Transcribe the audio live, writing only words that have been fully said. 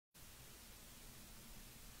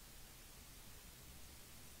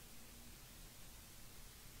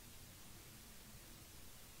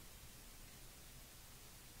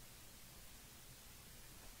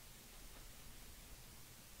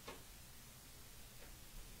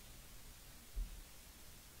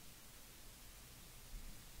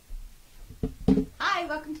Hi,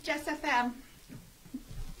 welcome to Jess FM.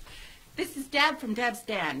 This is Deb from Debbz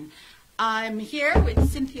Den. I'm here with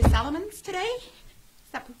Cynthia Solomons today. Is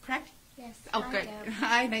that correct? Yes. Oh, Hi, good. Deb.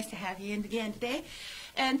 Hi, nice to have you in again today.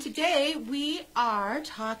 And today we are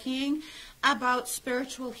talking about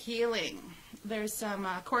spiritual healing. There's some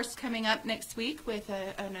course coming up next week with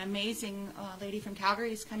an amazing lady from Calgary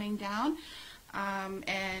who's coming down.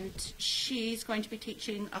 And she's going to be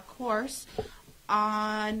teaching a course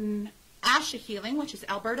on ASHA healing, which is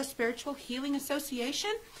Alberta Spiritual Healing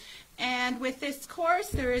Association. And with this course,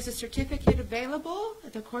 there is a certificate available.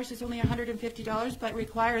 The course is only $150, but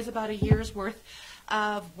requires about a year's worth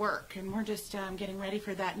of work. And we're just getting ready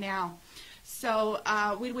for that now. So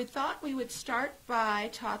we thought we would start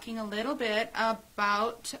by talking a little bit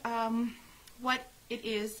about what it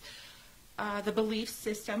is, the belief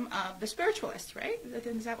system of the spiritualist, right?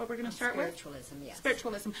 Is that what we're going to start with? Spiritualism, yes.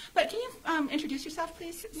 Spiritualism. But can you introduce yourself,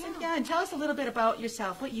 please, Cynthia, and tell us a little bit about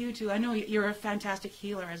yourself, what you do. I know you're a fantastic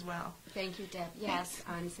healer as well. Thank you, Deb. Yes,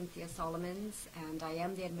 I'm Cynthia Solomons, and I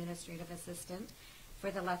am the administrative assistant for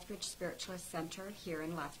the Lethbridge Spiritualist Center here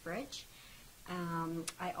in Lethbridge.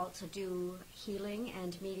 I also do healing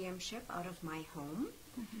and mediumship out of my home.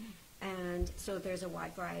 And so there's a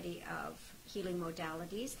wide variety of healing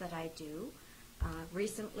modalities that I do.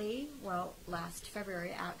 Recently, well, last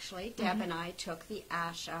February actually, Deb and I took the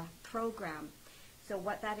ASHA program. So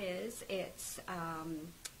what that is, it's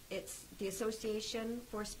the Association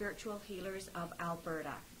for Spiritual Healers of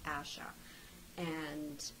Alberta, ASHA.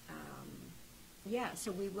 And yeah,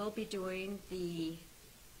 so we will be doing the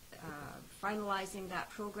finalizing that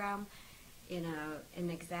program in an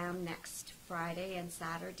exam next Friday and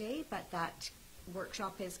Saturday, but that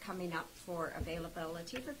workshop is coming up for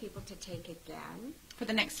availability for people to take again. For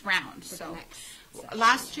the next round. For so the next session,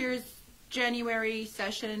 last year's January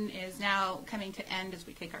session is now coming to end as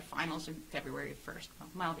we take our finals in February 1st. Well,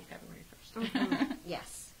 mine will be February 1st.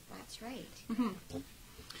 Yes, that's right.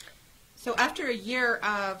 So after a year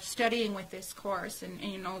of studying with this course and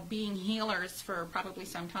you know, being healers for probably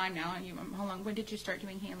some time now, and when did you start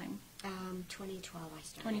doing healing? 2012 I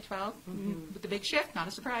started. 2012, with the big shift, not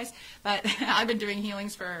a surprise. But I've been doing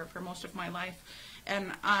healings for most of my life.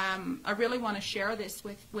 And I really want to share this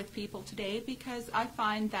with people today because I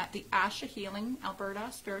find that the ASHA Healing,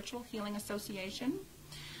 Alberta Spiritual Healing Association,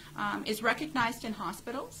 is recognized in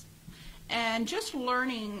hospitals. And just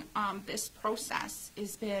learning this process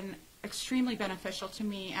has been extremely beneficial to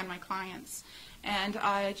me and my clients. And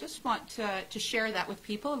I just want to share that with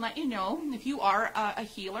people and let you know, if you are a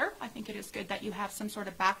healer, I think it is good that you have some sort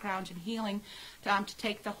of background in healing to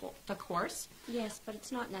take the course. Yes, but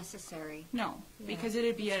it's not necessary. No, because it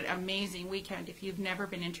would be an amazing weekend if you've never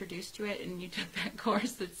been introduced to it and you took that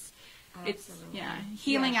course. It's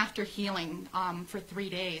healing after healing for 3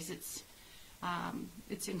 days.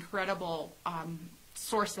 It's incredible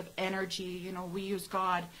source of energy. You know, we use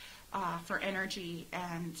God for energy,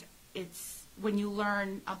 and it's when you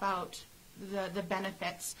learn about the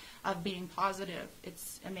benefits of being positive,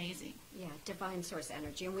 it's amazing. Yeah, divine source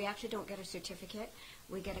energy. And we actually don't get a certificate.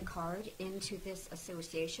 We get a card into this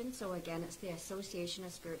association. So again, it's the Association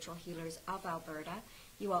of Spiritual Healers of Alberta.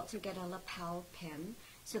 You also get a lapel pin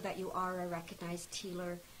so that you are a recognized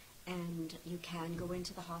healer and you can go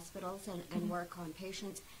into the hospitals and work on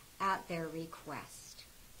patients at their request.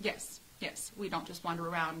 Yes, we don't just wander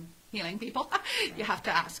around healing people. You have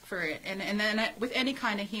to ask for it. And then with any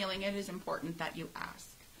kind of healing, it is important that you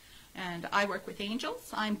ask. And I work with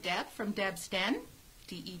angels. I'm Deb from Debbz Den,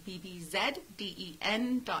 DebbzDen.com.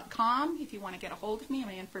 If you want to get a hold of me,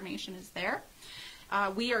 my information is there.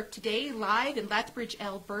 We are today live in Lethbridge,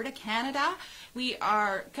 Alberta, Canada. We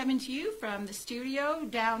are coming to you from the studio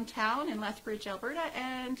downtown in Lethbridge, Alberta,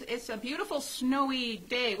 and it's a beautiful snowy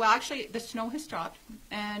day. Well, actually, the snow has stopped,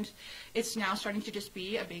 and it's now starting to just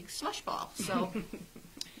be a big slush ball. So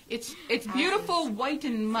it's beautiful white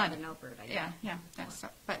and mud. In Alberta, yeah.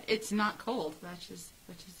 But it's not cold, which is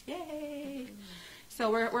yay. So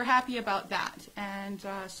we're happy about that. And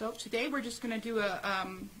so today we're just going to do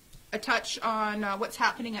a touch on what's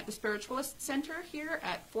happening at the Spiritualist Center here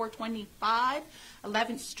at 425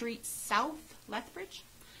 11th Street South, Lethbridge,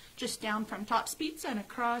 just down from Top's Pizza and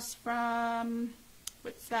across from,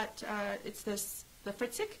 what's that, it's the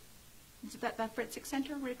Fritzik? Is that Fritzik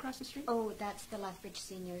Center right across the street? Oh, that's the Lethbridge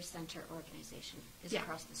Senior Center organization. Is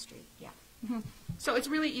across the street, So it's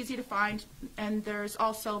really easy to find, and there's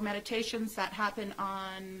also meditations that happen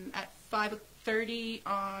at 5:30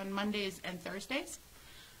 on Mondays and Thursdays.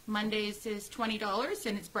 Mondays is $20,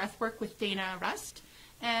 and it's breathwork with Dana Rust.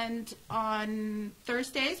 And on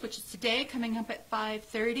Thursdays, which is today, coming up at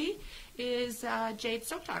 5:30, is Jade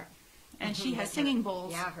Sotar. And she has singing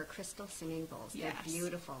bowls. Yeah, her crystal singing bowls. Yes. They're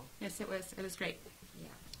beautiful. Yes, it was. It was great. Yeah.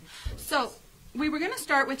 So we were going to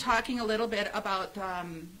start with talking a little bit about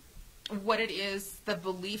what it is, the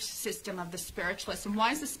belief system of the spiritualist, and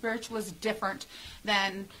why is the spiritualist different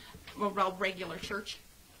than regular church,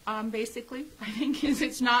 basically. I think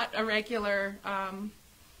it's not a regular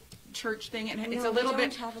church thing, and it's a little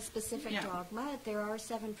bit... we don't have a specific dogma. There are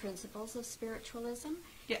 7 principles of spiritualism,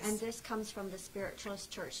 and this comes from the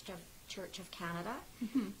Spiritualist Church of Canada.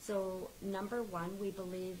 So, number 1, we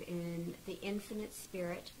believe in the infinite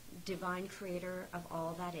spirit, divine creator of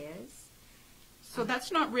all that is. So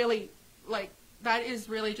that's not really, that is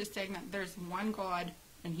really just saying that there's one God,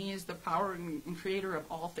 and he is the power and creator of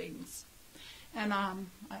all things. And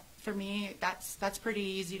for me, that's pretty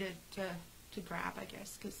easy to grab, I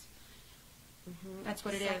guess, because that's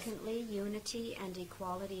what it is. Secondly, unity and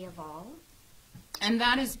equality of all. And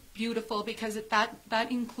that is beautiful because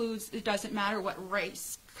that includes, it doesn't matter what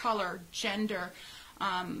race, color, gender,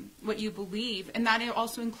 what you believe. And that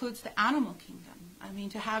also includes the animal kingdom. I mean,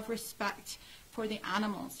 to have respect for the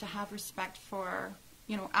animals, to have respect for,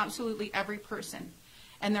 absolutely every person.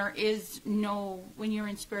 And there is no, when you're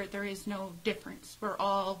in spirit, there is no difference. We're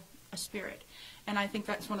all a spirit. And I think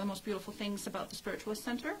that's one of the most beautiful things about the Spiritualist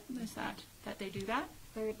Center, is that they do that.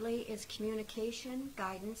 Thirdly is communication,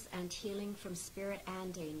 guidance, and healing from spirit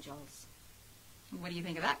and angels. What do you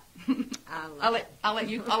think of that? I'll let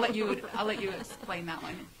you explain that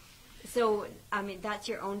one. So, I mean, that's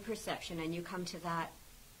your own perception, and you come to that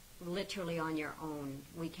literally on your own.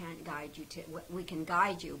 We can't guide you we can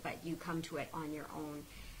guide you, but you come to it on your own,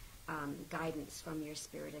 guidance from your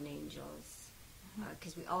spirit and angels,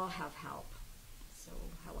 because we all have help. So,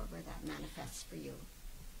 however that manifests for you.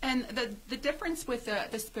 And the difference with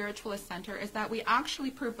the Spiritualist Center is that we actually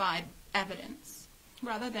provide evidence,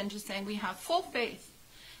 rather than just saying we have full faith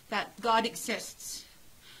that God exists.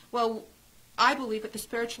 Well, I believe that the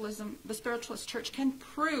Spiritualist Church can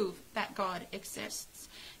prove that God exists,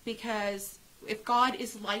 because if God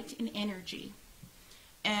is light and energy,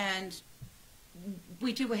 and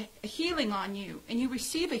we do a healing on you, and you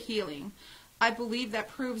receive a healing, I believe that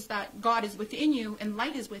proves that God is within you and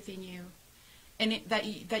light is within you, and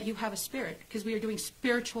that you have a spirit, because we are doing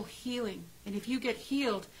spiritual healing. And if you get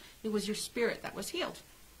healed, it was your spirit that was healed.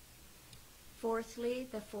 Fourthly,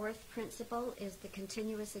 the 4th principle is the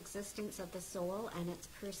continuous existence of the soul and its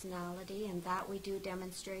personality, and that we do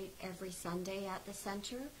demonstrate every Sunday at the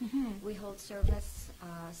center. We hold service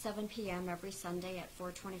 7 p.m. every Sunday at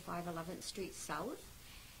 425 11th Street South,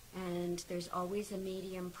 and there's always a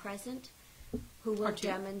medium present who will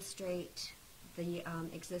demonstrate the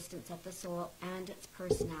existence of the soul and its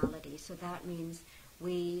personality. So that means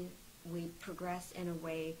we progress in a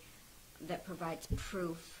way that provides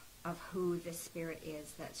proof of who the spirit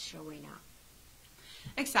is that's showing up.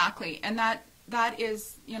 Exactly. And that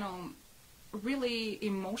is, really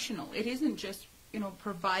emotional. It isn't just,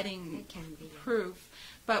 providing proof.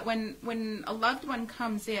 But when a loved one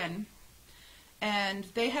comes in and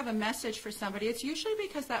they have a message for somebody, it's usually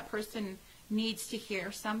because that person needs to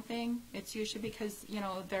hear something. It's usually because,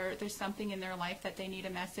 there's something in their life that they need a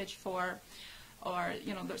message for, or,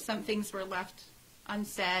 there's some things were left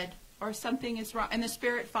unsaid, or something is wrong, and the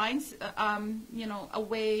Spirit finds, a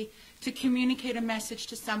way to communicate a message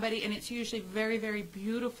to somebody, and it's usually very, very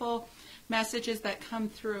beautiful messages that come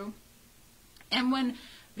through. And when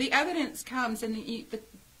the evidence comes and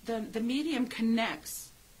the medium connects,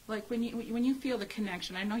 like when you feel the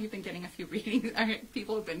connection, I know you've been getting a few readings,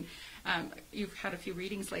 people have been, you've had a few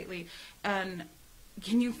readings lately, and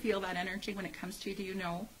can you feel that energy when it comes to you? Do you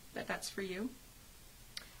know that that's for you?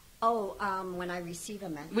 Oh, when I receive a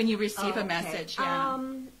message. When you receive a message, yeah.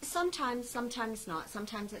 Sometimes not.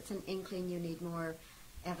 Sometimes it's an inkling you need more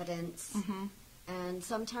evidence. And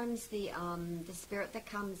sometimes the spirit that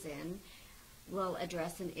comes in will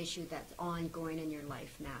address an issue that's ongoing in your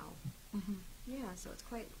life now. Yeah, so it's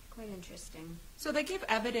quite interesting. So they give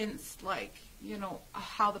evidence, like,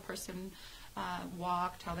 how the person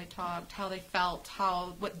walked, how they talked, how they felt,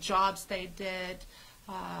 what jobs they did.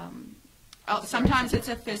 Sometimes it's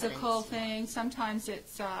a physical thing, sometimes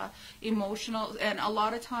it's emotional, and a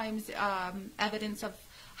lot of times evidence of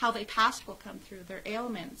how they passed will come through, their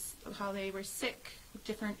ailments, how they were sick,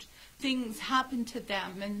 different things happened to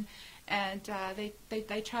them, and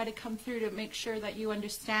they try to come through to make sure that you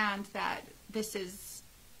understand that this is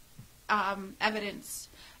evidence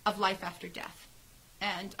of life after death.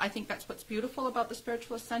 And I think that's what's beautiful about the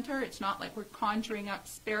Spiritualist Center. It's not like we're conjuring up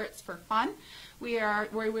spirits for fun.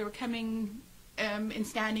 We're coming and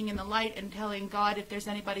standing in the light and telling God, if there's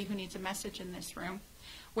anybody who needs a message in this room,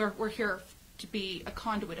 we're here to be a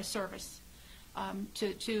conduit, a service,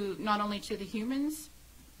 to not only to the humans,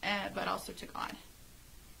 but also to God.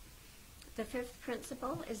 The fifth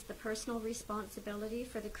principle is the personal responsibility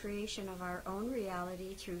for the creation of our own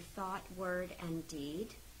reality through thought, word, and deed.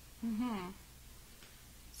 Mm-hmm.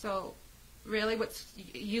 So, really,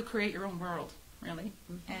 you create your own world, really.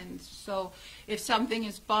 Mm-hmm. And so, if something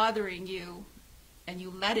is bothering you, and you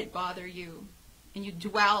let it bother you, and you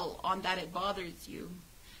dwell on that it bothers you,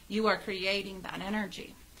 you are creating that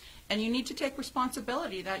energy. And you need to take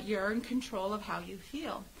responsibility that you're in control of how you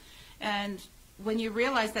feel. And when you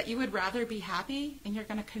realize that you would rather be happy, and you're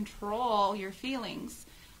going to control your feelings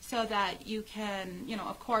so that you can,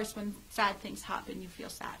 of course, when sad things happen, you feel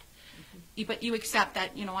sad. Mm-hmm. But you accept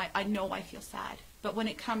that, I know I feel sad. But when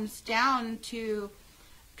it comes down to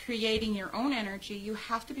creating your own energy, you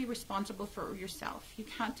have to be responsible for yourself. You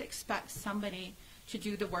can't expect somebody to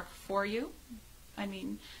do the work for you. I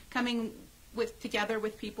mean, coming together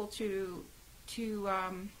with people to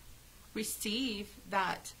receive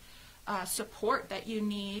that support that you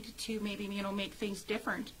need to maybe, make things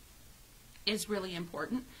different is really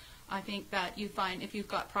important. I think that you find if you've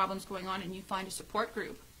got problems going on and you find a support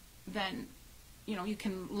group, then, you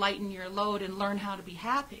can lighten your load and learn how to be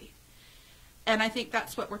happy. And I think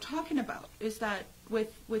that's what we're talking about, is that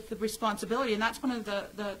with the responsibility, and that's one of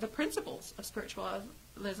the principles of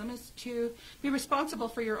spiritualism, is to be responsible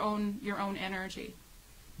for your own energy.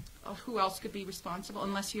 Who else could be responsible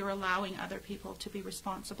unless you're allowing other people to be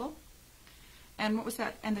responsible? And what was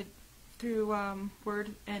that? And through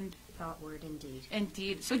word and thought, word, and deed. And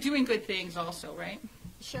deed. So doing good things also, right?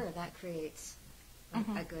 Sure, that creates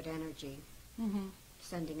Mm-hmm. a good energy. Mm-hmm.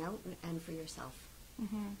 Sending out and for yourself.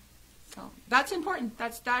 Mm-hmm. So that's important.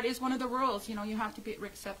 That is one of the rules. You have to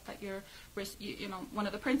accept that you're, one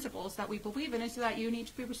of the principles that we believe in is that you need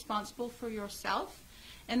to be responsible for yourself,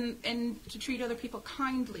 and to treat other people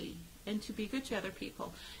kindly and to be good to other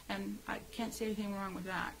people. And I can't say anything wrong with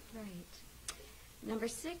that. Right. Number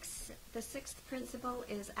 6, the sixth principle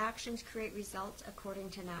is actions create results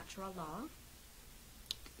according to natural law.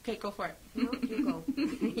 Okay, go for it. No, you go.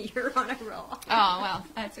 You're on a roll. Oh, well,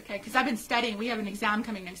 that's okay, because I've been studying. We have an exam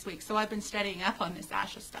coming next week, so I've been studying up on this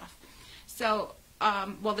Asha stuff. So,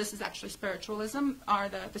 this is actually spiritualism, or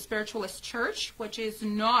the spiritualist church, which is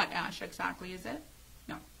not Asha exactly, is it?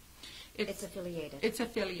 No. It's affiliated. It's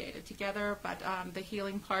affiliated together, but the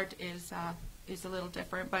healing part is a little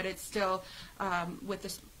different, but it's still with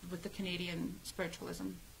the Canadian spiritualism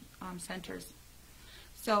centers.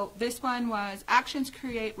 So this one was actions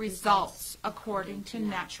create results according to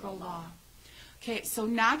natural law. Okay, so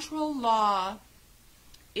natural law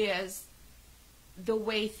is the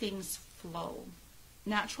way things flow.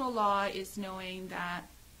 Natural law is knowing that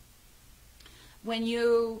when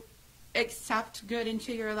you accept good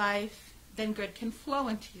into your life, then good can flow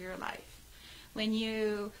into your life. When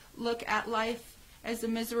you look at life as a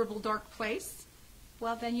miserable, dark place,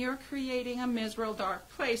 well, then you're creating a miserable, dark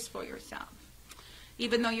place for yourself.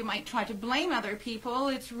 Even though you might try to blame other people,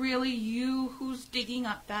 it's really you who's digging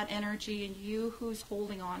up that energy and you who's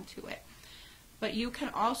holding on to it. But you can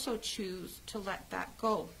also choose to let that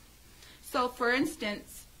go. So, for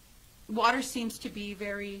instance, water seems to be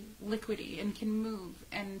very liquidy and can move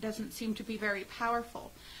and doesn't seem to be very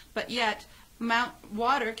powerful. But yet,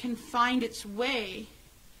 water can find its way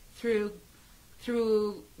through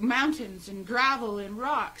mountains and gravel and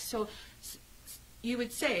rocks. So you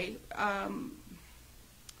would say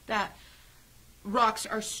that rocks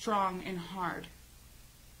are strong and hard,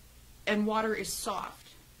 and water is soft.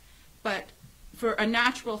 But for a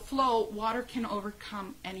natural flow, water can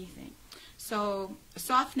overcome anything. So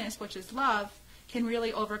softness, which is love, can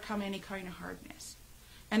really overcome any kind of hardness.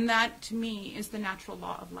 And that, to me, is the natural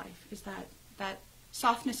law of life, is that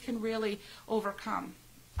softness can really overcome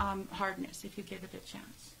hardness if you give it a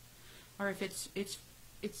chance, or if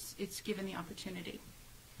it's given the opportunity.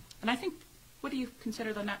 And I think, what do you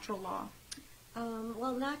consider the natural law?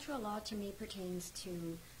 Well, natural law to me pertains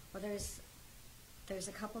to, well, there's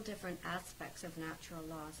a couple different aspects of natural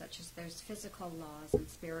law, such as there's physical laws and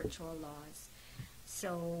spiritual laws.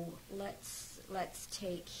 So let's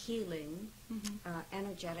take healing,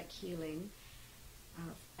 energetic healing,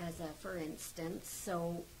 as a for instance.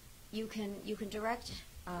 So you can direct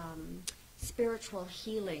spiritual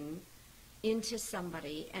healing into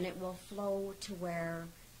somebody, and it will flow to where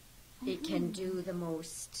it can do the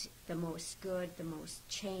most good, the most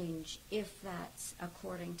change, if that's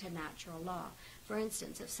according to natural law. For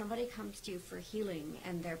instance, if somebody comes to you for healing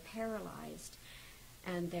and they're paralyzed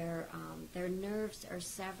and their nerves are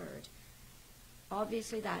severed,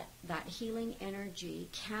 obviously that healing energy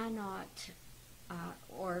cannot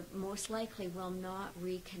or most likely will not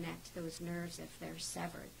reconnect those nerves if they're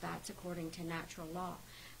severed. That's according to natural law.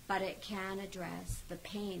 But it can address the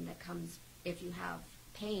pain that comes if you have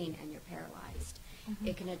pain and you're paralyzed. Mm-hmm.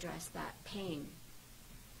 It can address that pain.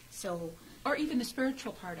 So, or even the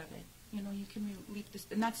spiritual part of it. You know, you can relieve this,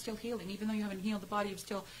 and that's still healing. Even though you haven't healed the body, you've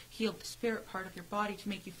still healed the spirit part of your body to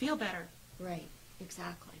make you feel better. right,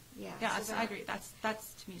 exactly. Yeah. Yeah, so I agree.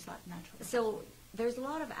 That's to me is not natural. So there's a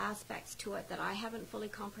lot of aspects to it that I haven't fully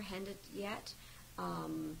comprehended yet.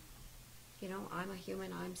 You know, I'm a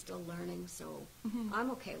human. I'm still learning, so Mhm. I'm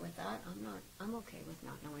okay with that. I'm okay with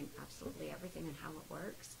not knowing absolutely everything and how it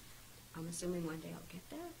works. I'm assuming one day I'll get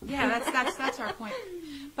there. Yeah, that's our point.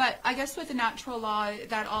 But I guess with the natural law,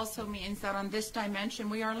 that also means that on this dimension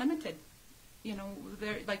we are limited. You know,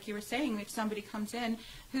 there, like you were saying, if somebody comes in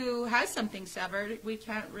who has something severed, we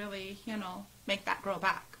can't really, you know, make that grow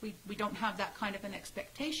back. We don't have that kind of an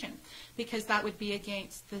expectation, because that would be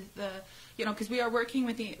against the you know, because we are working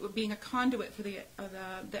with being a conduit for the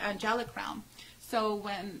angelic realm. So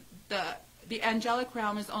when the angelic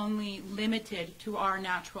realm is only limited to our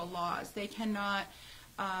natural laws, they cannot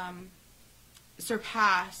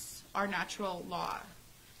surpass our natural law.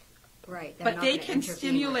 Right. But they can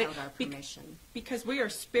stimulate without our permission. because we are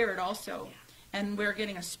spirit also, and we're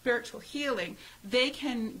getting a spiritual healing. They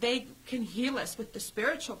can heal us with the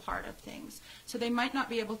spiritual part of things. So they might not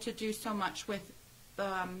be able to do so much with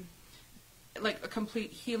like a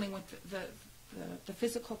complete healing with the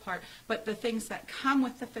physical part, but the things that come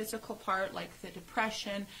with the physical part, like the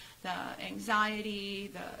depression, the anxiety,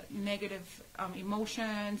 the negative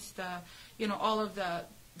emotions, all of the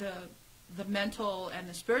mental and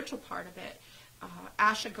the spiritual part of it.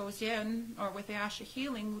 Asha goes in, or with the Asha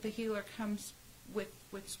healing, the healer comes with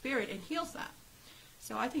spirit and heals that.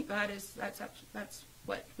 So I think that's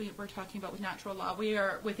what we're talking about with natural law. We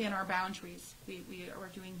are within our boundaries. We are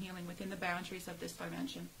doing healing within the boundaries of this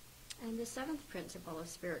dimension. And the seventh principle of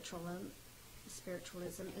spiritualism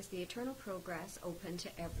is the eternal progress open to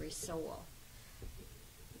every soul.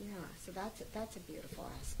 Yeah, so that's a beautiful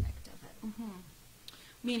aspect of it. Mm-hmm.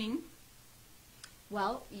 Meaning?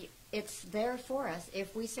 Well, it's there for us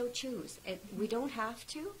if we so choose. We don't have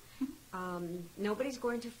to. Nobody's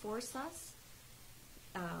going to force us.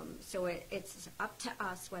 So it's up to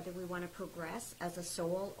us whether we want to progress as a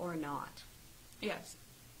soul or not. Yes.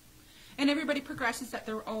 And everybody progresses at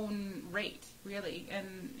their own rate, really.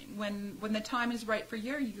 And when the time is right for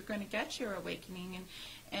you, you're going to get your awakening.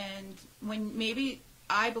 And when maybe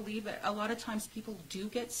I believe that a lot of times people do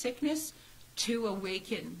get sickness to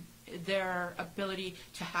awaken their ability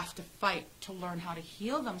to have to fight to learn how to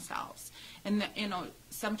heal themselves. And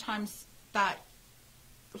sometimes that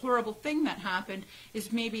horrible thing that happened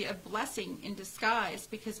is maybe a blessing in disguise,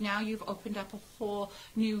 because now you've opened up a whole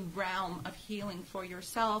new realm of healing for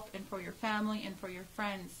yourself and for your family and for your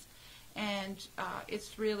friends. And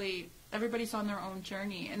it's really, everybody's on their own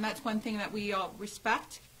journey. And that's one thing that we all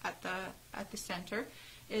respect at the center,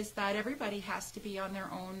 is that everybody has to be on their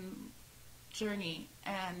own journey.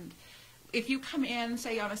 And if you come in,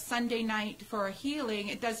 say, on a Sunday night for a healing,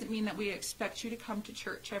 it doesn't mean that we expect you to come to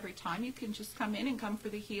church every time. You can just come in and come for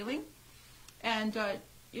the healing. And,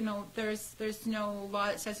 there's no law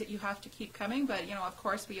that says that you have to keep coming, but, of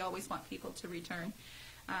course, we always want people to return.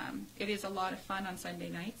 It is a lot of fun on Sunday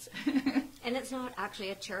nights. And it's not actually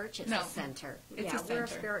a church, it's a center. It's a center. We're a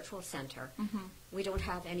spiritual center. Mm-hmm. We don't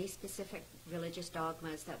have any specific religious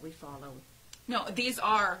dogmas that we follow. No,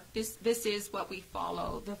 this is what we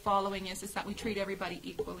follow. The following is that we treat everybody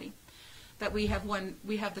equally. That we have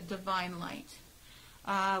the divine light.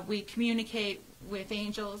 We communicate with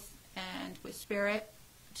angels and with spirit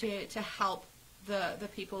to help the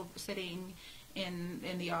people sitting in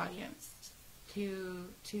the audience to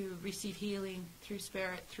receive healing through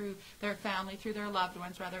spirit, through their family, through their loved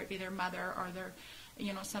ones, whether it be their mother or their,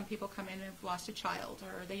 some people come in and have lost a child,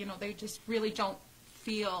 or they just really don't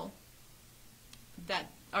feel that,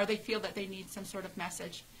 or they feel that they need some sort of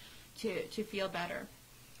message to feel better.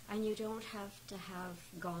 And you don't have to have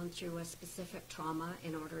gone through a specific trauma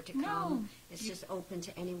in order to come. No. It's just open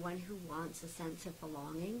to anyone who wants a sense of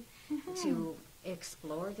belonging, Mm-hmm. to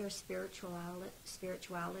explore their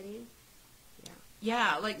spirituality. Yeah.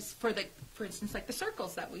 Yeah, like for instance, like the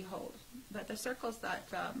circles that we hold, the circles that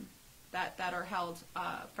are held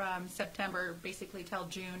from September basically till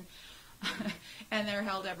June, and they're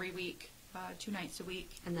held every week. 2 nights a week.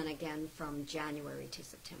 And then again from January to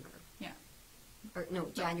September. Yeah. Or no,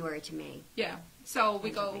 January to May. Yeah. So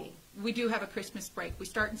we do have a Christmas break. We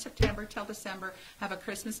start in September till December, have a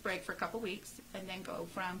Christmas break for a couple weeks, and then go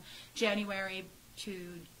from January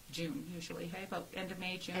to June usually, hey? About end of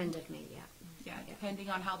May, June? End of May, yeah. Yeah, depending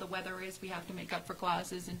on how the weather is, we have to make up for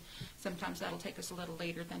classes, and sometimes that'll take us a little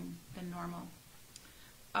later than normal.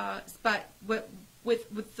 But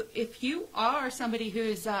if you are somebody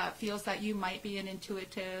who feels that you might be an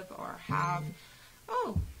intuitive or have,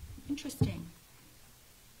 oh, interesting.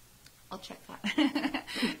 I'll check that.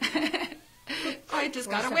 I just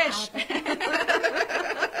got a wish.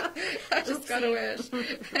 I just got a wish.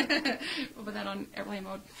 We'll put that on airplane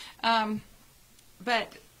mode.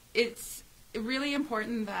 But it's really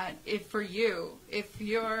important that if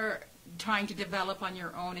you're trying to develop on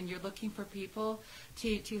your own and you're looking for people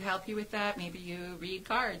to help you with that, maybe you read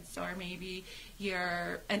cards, or maybe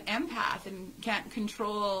you're an empath and can't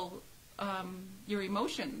control your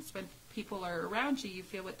emotions when people are around you, you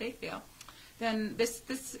feel what they feel, then this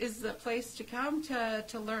is the place to come to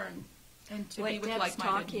learn and to be with like-minded. What Deb's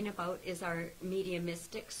talking about is our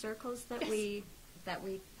mediumistic circles that we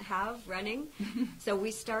have running. So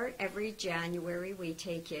we start every January. We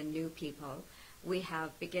take in new people. We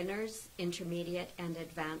have beginners, intermediate, and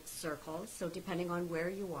advanced circles. So depending on where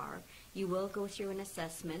you are, you will go through an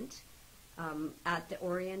assessment at the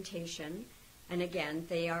orientation. And again,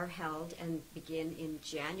 they are held and begin in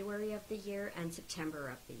January of the year and September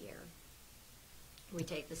of the year. We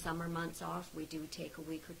take the summer months off. We do take a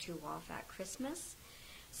week or two off at Christmas.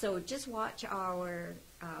 So just watch our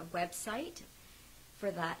website for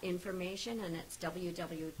that information, and it's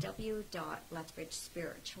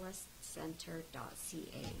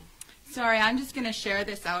www.lethbridgespiritualistcenter.ca. Sorry, I'm just going to share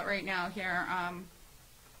this out right now here.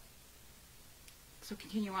 So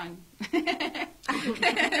continue on.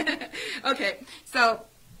 Okay, so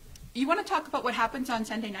you want to talk about what happens on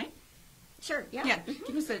Sunday night? Sure, yeah. Yeah,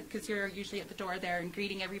 give us because you're usually at the door there and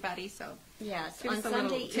greeting everybody, so yes, give on us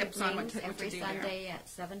Sunday tips on what evenings, to every do Sunday there. at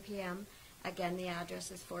 7 p.m. Again, the address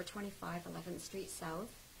is 425 11th Street South.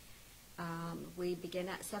 We begin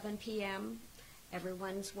at 7 p.m.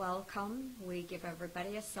 Everyone's welcome. We give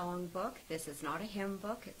everybody a song book. This is not a hymn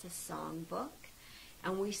book, it's a song book.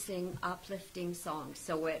 And we sing uplifting songs.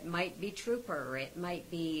 So it might be Trooper, it might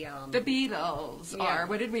be... the Beatles, yeah. or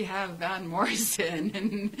what did we have, Van Morrison,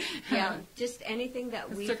 and yeah, just anything that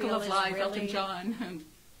we Circle feel of is Life, really Elton John.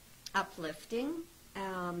 uplifting.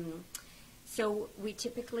 So we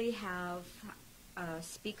typically have a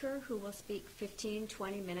speaker who will speak 15,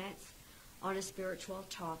 20 minutes on a spiritual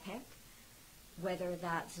topic, whether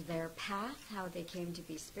that's their path, how they came to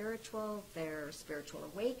be spiritual, their spiritual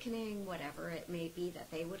awakening, whatever it may be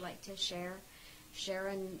that they would like to share.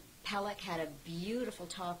 Sharon Pellick had a beautiful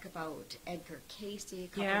talk about Edgar Cayce a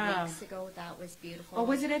couple weeks ago. That was beautiful. Oh,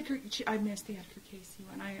 was it Edgar? I missed the Edgar Cayce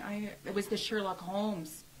one. It was the Sherlock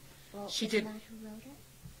Holmes. Well, she isn't did. that who wrote it?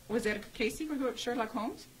 Was Edgar Cayce who wrote Sherlock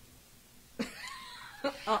Holmes?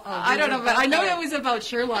 I don't know, but I know it was about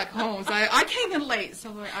Sherlock Holmes. I came in late, so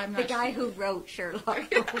I'm not the guy who wrote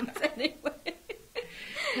Sherlock Holmes, anyway.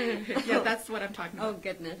 Yeah, that's what I'm talking about. Oh,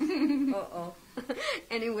 goodness.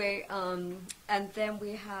 Anyway, and then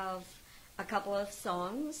we have a couple of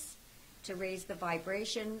songs to raise the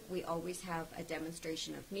vibration. We always have a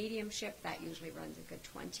demonstration of mediumship. That usually runs a good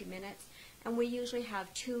 20 minutes. And we usually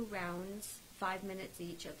have 2 rounds, 5 minutes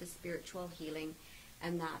each, of the spiritual healing,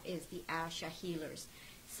 and that is the Asha healers.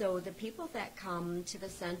 So the people that come to the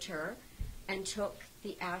center and took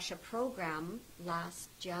the Asha program last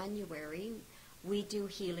January, we do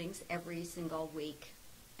healings every single week.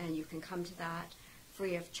 And you can come to that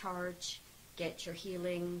free of charge, get your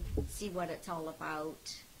healing, see what it's all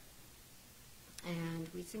about. And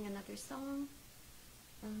we sing another song.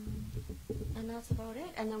 And that's about it.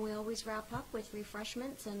 And then we always wrap up with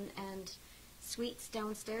refreshments and sweets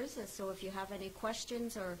downstairs. So if you have any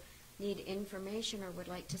questions or need information or would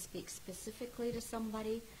like to speak specifically to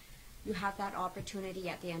somebody, you have that opportunity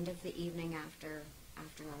at the end of the evening after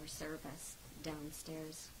our service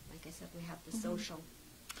downstairs. Like I said, we have the social.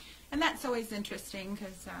 And that's always interesting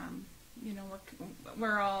because,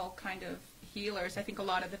 we're all kind of healers. I think a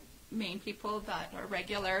lot of the main people that are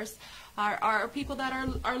regulars are people that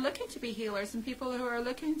are looking to be healers and people who are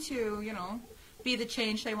looking to, be the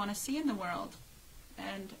change they want to see in the world.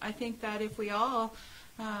 And I think that if we all,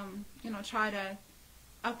 try to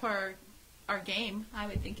up our game, I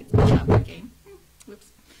would think it's much up our game.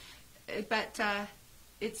 Whoops. But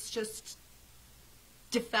it's just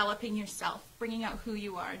developing yourself, bringing out who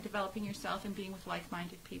you are, and developing yourself and being with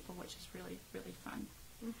like-minded people, which is really, really fun.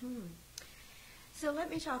 Mm-hmm. So let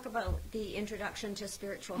me talk about the Introduction to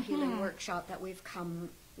Spiritual Healing workshop that we've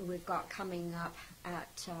got coming up at,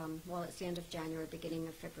 it's the end of January, beginning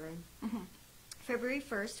of February. Mm-hmm. February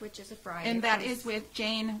 1st, which is a Friday. And that is with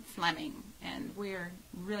Jane Fleming, and we're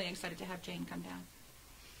really excited to have Jane come down.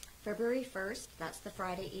 February 1st, that's the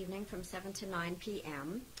Friday evening from 7 to 9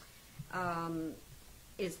 p.m.,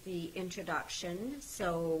 is the introduction.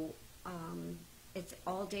 So it's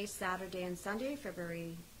all day Saturday and Sunday,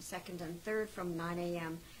 February 2nd and 3rd from 9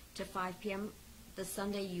 a.m. to 5 p.m. The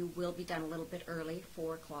Sunday you will be done a little bit early,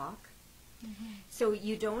 4 o'clock. So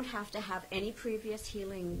you don't have to have any previous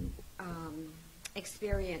healing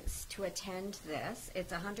experience to attend this.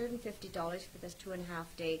 It's $150 for this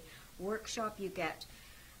 2.5-day workshop. You get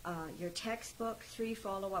your textbook, 3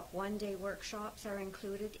 follow-up 1-day workshops are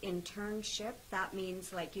included. Internship, that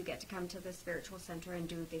means like you get to come to the spiritual center and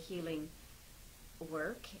do the healing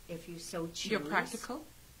work if you so choose. Your practical?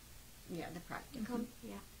 Yeah, the practicum.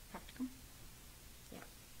 Yeah. Practicum. Yeah.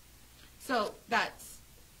 So that's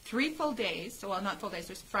 3 full days. So, well, not full days.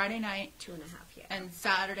 There's Friday night. 2.5, yeah. And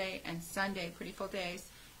Saturday and Sunday, pretty full days.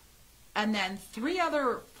 And then 3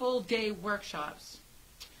 other full day workshops,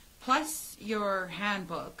 plus your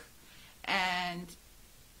handbook, and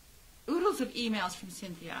oodles of emails from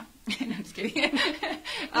Cynthia. No, I'm just kidding.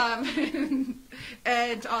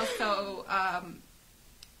 And also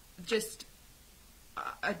just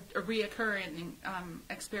a reoccurring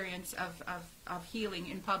experience of healing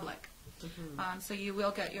in public. So you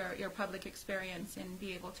will get your public experience and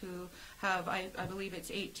be able to have, I believe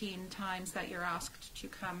it's 18 times that you're asked to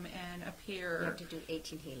come and appear. You have to do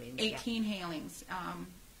 18 healings. 18 healings.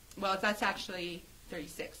 Well, that's actually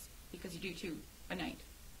 36 because you do 2 a night,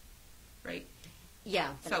 right?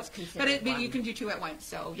 Yeah, So, it's considered but you one. can do 2 at once.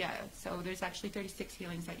 So yeah, so there's actually 36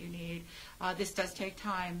 healings that you need. This does take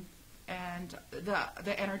time, and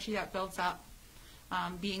the energy that builds up.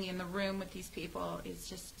 Being in the room with these people is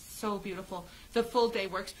just so beautiful. The full day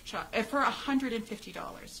workshop for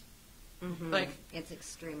 $150. Like, it's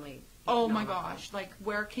extremely. oh my gosh! Like,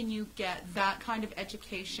 where can you get that kind of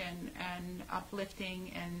education and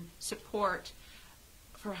uplifting and support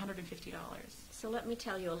for $150? So let me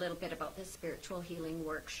tell you a little bit about this spiritual healing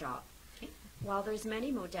workshop. Okay. While there's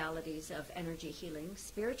many modalities of energy healing,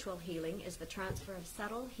 spiritual healing is the transfer of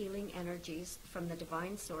subtle healing energies from the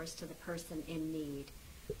divine source to the person in need.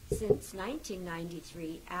 Since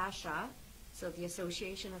 1993, ASHA, so the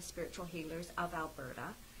Association of Spiritual Healers of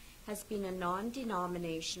Alberta, has been a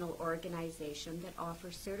non-denominational organization that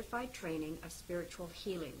offers certified training of spiritual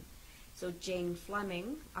healing. So Jane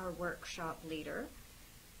Fleming, our workshop leader,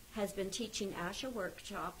 has been teaching ASHA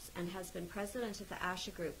workshops and has been president of the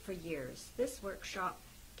ASHA group for years. This workshop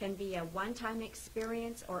can be a one-time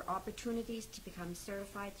experience, or opportunities to become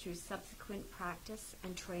certified through subsequent practice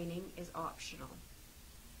and training is optional.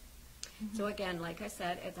 So again, like I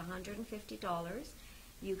said, it's $150.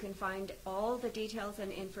 You can find all the details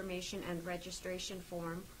and information and registration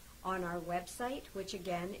form on our website, which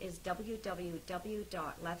again is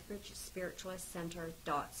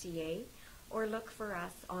www.lethbridgespiritualistcenter.ca, or look for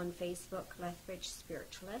us on Facebook, Lethbridge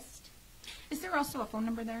Spiritualist. Is there also a phone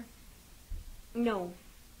number there? No,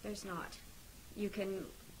 there's not. You can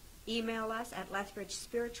email us at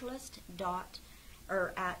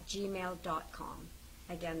lethbridgespiritualist@gmail.com.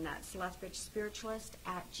 Again, that's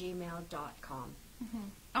lethbridgespiritualist@gmail.com.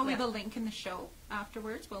 I'll leave Yeah. a link in the show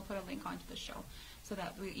afterwards. We'll put a link onto the show so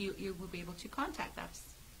that you will be able to contact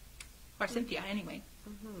us. Or Cynthia, anyway.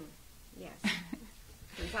 Yes.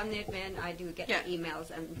 Since I'm the admin, I do get Yeah. the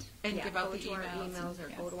emails and give out go the to our emails emails or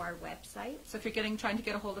and- go yes. to our website. So if you're trying to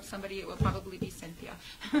get a hold of somebody, it will probably be Cynthia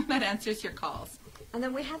that answers your calls. And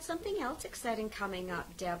then we have something else exciting coming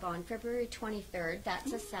up, Deb, on February 23rd.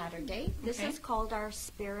 That's a Saturday. This Okay. is called our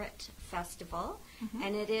Spirit Festival,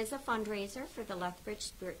 and it is a fundraiser for the Lethbridge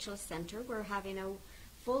Spiritualist Center. We're having a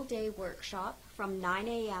full-day workshop from 9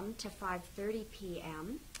 a.m. to 5:30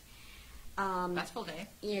 p.m. That's full day.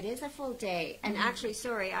 It is a full day. And actually,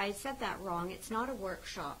 sorry, I said that wrong. It's not a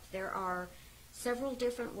workshop. There are several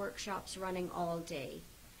different workshops running all day.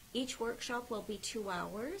 Each workshop will be 2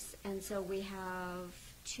 hours, and so we have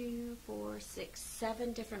 2, 4, 6,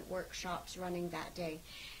 7 different workshops running that day.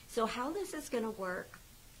 So how this is going to work,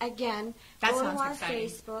 again, That go to sounds our exciting.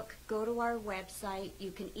 Facebook, go to our website.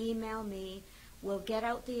 You can email me. We'll get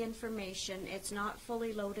out the information. It's not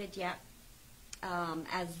fully loaded yet,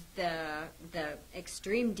 as the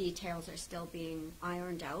extreme details are still being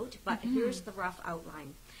ironed out. But here's the rough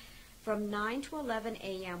outline. From 9 to 11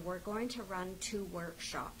 a.m., we're going to run 2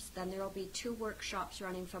 workshops. Then there will be 2 workshops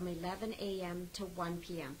running from 11 a.m. to 1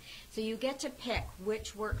 p.m. So you get to pick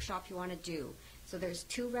which workshop you want to do. So there's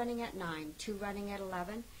 2 running at 9, 2 running at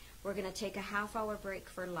 11. We're going to take a half-hour break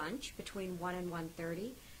for lunch between 1 and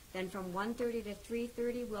 1:30. Then from 1:30 to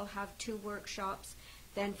 3:30, we'll have 2 workshops.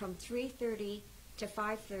 Then from 3:30 to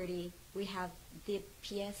 5:30, we have the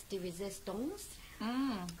pièce de résistance,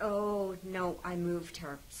 Oh, no, I moved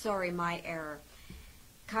her. Sorry, my error.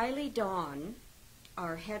 Kylie Dawn,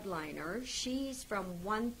 our headliner, she's from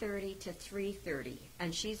 1:30 to 3:30,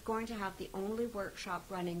 and she's going to have the only workshop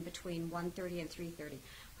running between 1:30 and 3:30.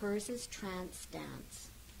 Hers is trance dance.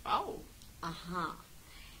 Oh. Uh-huh.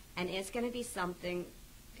 And it's going to be something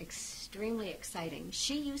extremely exciting.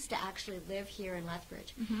 She used to actually live here in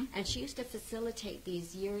Lethbridge, and she used to facilitate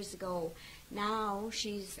these years ago. Now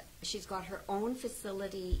she's got her own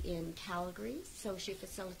facility in Calgary, so she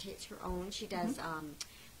facilitates her own. She does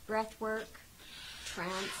breath work,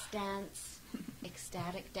 trance dance,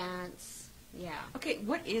 ecstatic dance. Yeah. Okay,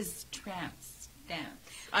 what is trance dance?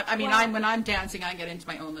 I mean, Well, when I'm dancing, I get into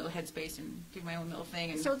my own little headspace and do my own little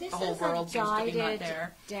thing, and so this the whole is world a seems to be not guided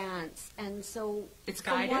there. dance, and so It's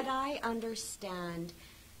from guided? what I understand,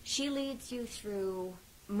 she leads you through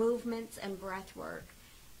movements and breath work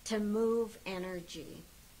to move energy.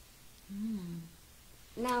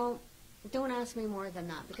 Now, don't ask me more than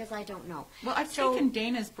that because I don't know. Well, I've So- taken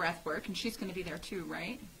Dana's breath work, and she's going to be there too,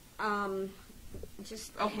 right?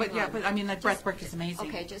 Just Oh, but hang yeah, on. but I mean, the breath work is amazing.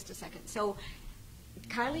 Okay, just a second. So,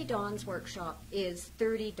 Kylie Dawn's workshop is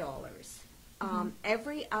 $30.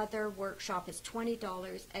 Every other workshop is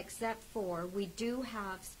 $20, except for we do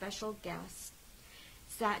have special guests,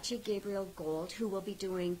 Sachi Gabriel Gold, who will be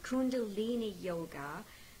doing Kundalini Yoga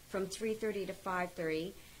from 3:30 to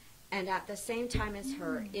 5:30, and at the same time as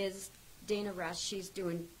her is Dana Rush. She's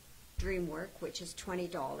doing Dream Work, which is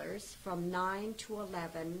 $20 from 9 to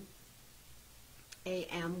 11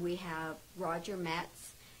 a.m. We have Roger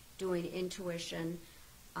Metz doing intuition.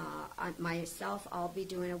 Myself, I'll be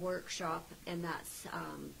doing a workshop, and that's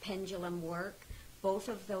pendulum work. Both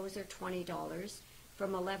of those are $20.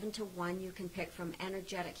 From 11 to 1, you can pick from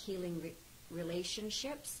energetic healing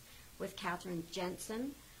relationships with Catherine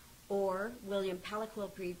Jensen, or William Pellick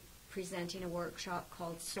will be presenting a workshop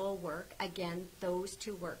called Soul Work. Again, those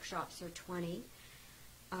two workshops are $20.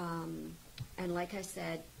 And like I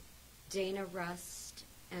said, Dana Rust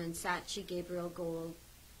and Sachi Gabriel Gold,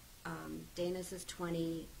 Dana's is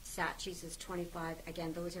 $20, Sachi's is $25.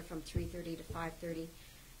 Again, those are from 3:30 to 5:30.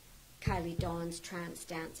 Kylie Dawn's trance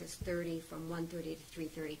dance is $30 from 1:30 to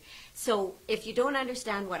 3:30. So if you don't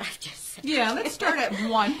understand what I've just said, Yeah, let's start at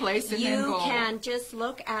one place and then you go. can just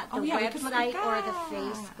look at the Oh, yeah, we could look at website or the that.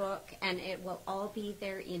 Facebook, and it will all be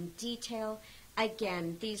there in detail.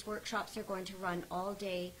 Again, these workshops are going to run all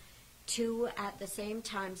day, 2 at the same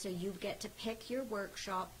time, so you get to pick your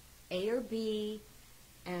workshop, A or B,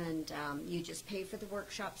 and you just pay for the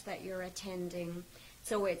workshops that you're attending.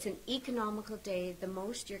 So it's an economical day. The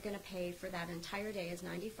most you're going to pay for that entire day is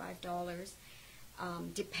 $95.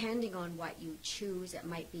 Depending on what you choose, it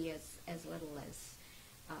might be as little as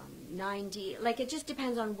 90. Like, it just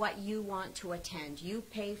depends on what you want to attend. You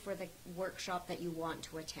pay for the workshop that you want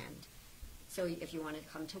to attend. So if you want to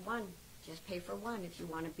come to one, just pay for one. If you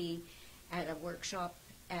want to be at a workshop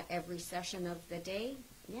at every session of the day,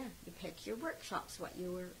 yeah, you pick your workshops, what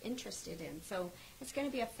you were interested in. So it's going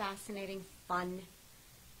to be a fascinating, fun,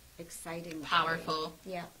 exciting day. Powerful.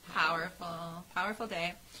 Yeah. Powerful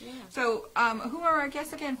day. Yeah. So, who are our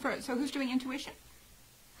guests again? So, who's doing intuition?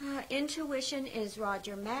 Intuition is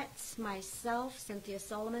Roger Metz, myself, Cynthia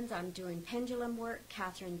Solomons. I'm doing pendulum work.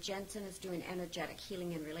 Catherine Jensen is doing energetic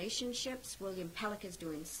healing and relationships. William Pellick is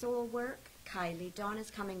doing soul work. Kylie Dawn is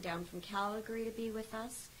coming down from Calgary to be with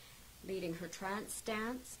us, leading her trance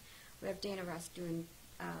dance. We have Dana Rust doing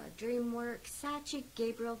dream work. Sachi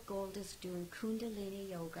Gabriel Gold is doing Kundalini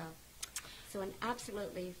Yoga. So an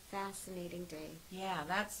absolutely fascinating day. Yeah,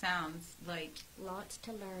 that sounds like. Lots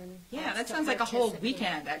to learn. Yeah, lots that to sounds like a whole participate.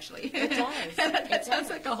 weekend, actually. It does. That sounds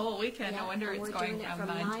like a whole weekend. Yeah, No wonder and it's we're going doing it from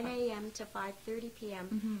from 9 9 a.m. to 5:30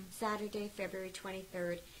 p.m. Saturday, February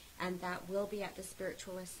 23rd, and that will be at the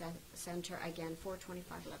Spiritualist Center again,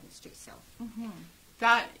 425 11th Street South.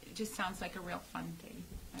 That just sounds like a real fun day.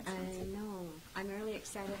 That I sounds- know. I'm really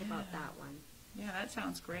excited about that one. yeah, that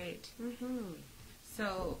sounds great. Mm-hmm.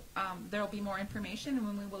 So there will be more information,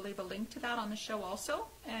 and we will leave a link to that on the show also.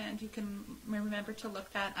 And you can remember to look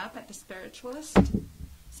that up at the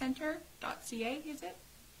spiritualistcenter.ca, is it?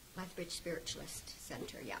 Lethbridge Spiritualist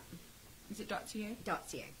Center, yeah. Is it .ca?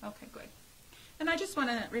 .ca. Okay, good. And I just want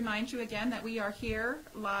to remind you again that we are here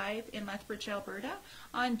live in Lethbridge, Alberta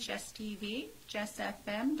on Jess TV,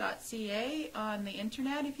 jessfm.ca on the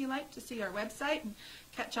internet if you like to see our website and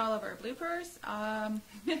catch all of our bloopers.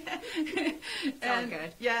 It's all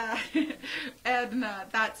good. Yeah. And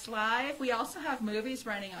that's live. We also have movies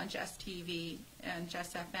running on Jess TV and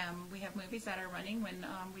Jess FM. We have movies that are running when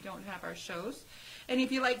we don't have our shows. And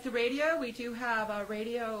if you like the radio, we do have a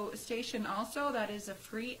radio station also that is a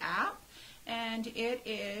free app. and it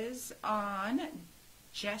is on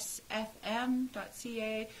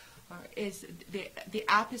jessfm.ca, or is the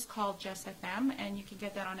app is called Jess FM, and you can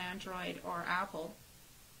get that on Android or Apple.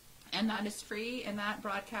 And that is free, and that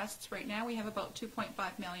broadcasts right now. We have about 2.5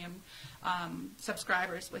 million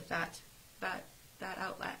subscribers with that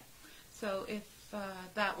outlet. So if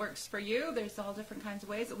that works for you, there's all different kinds of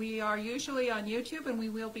ways. We are usually on YouTube, and we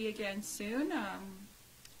will be again soon.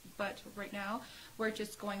 But right now, we're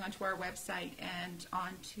just going onto our website and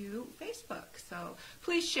onto Facebook. So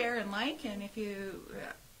please share and like, and if you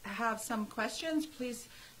have some questions, please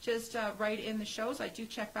just write in the shows. I do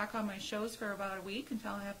check back on my shows for about a week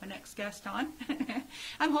until I have my next guest on.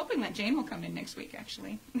 I'm hoping that Jane will come in next week,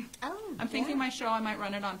 actually. Oh, I'm thinking my show, I might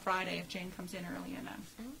run it on Friday if Jane comes in early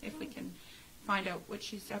enough. Okay. If we can find out what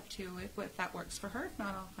she's up to, if that works for her. If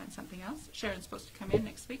not, I'll find something else. Sharon's supposed to come in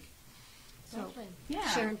next week. So, Lovely. yeah.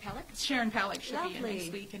 Sharon Pellick? Sharon Pellick should be in Lovely.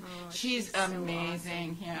 next week. And Oh, she's she's so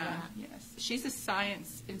amazing. awesome. Yeah. Yeah. Yes. She's a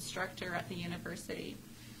science instructor at the university.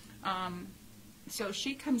 So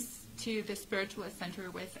she comes to the Spiritualist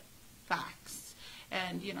Center with facts.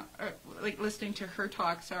 And, you know, like listening to her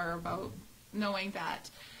talks are about knowing that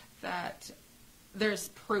there's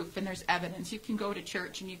proof and there's evidence. You can go to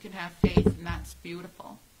church and you can have faith, and that's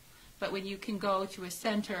beautiful. But when you can go to a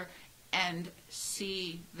center and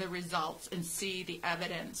see the results and see the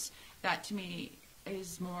evidence, that to me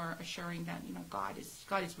is more assuring that, you know, God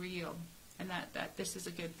is real, and that this is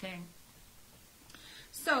a good thing.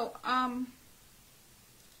 So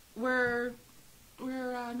we're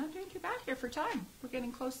not doing too bad here for time. We're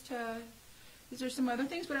getting close to. Is there some other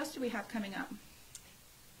things? What else do we have coming up?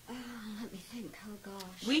 Let me think. Oh,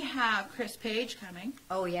 gosh. We have Chris Page coming.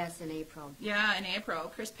 Oh, yes, in April. Yeah, in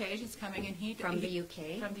April. Chris Page is coming, and From the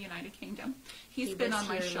UK. From the United Kingdom. He's He been was on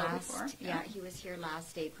my here show last- before. Yeah, he was here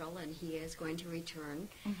last April, and he is going to return.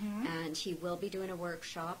 Mhm. And he will be doing a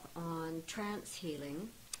workshop on trance healing.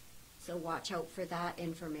 So watch out for that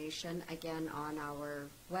information, again, on our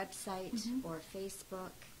website Mhm. or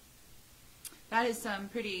Facebook. That is some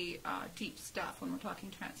pretty deep stuff when we're talking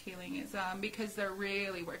trance healing, is because they're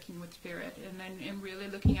really working with spirit and really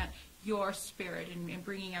looking at your spirit and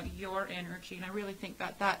bringing out your energy. And I really think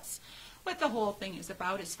that that's what the whole thing is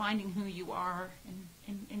about, is finding who you are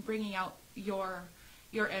and bringing out your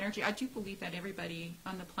energy. I do believe that everybody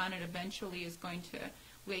on the planet eventually is going to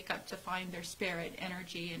wake up to find their spirit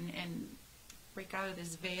energy and break out of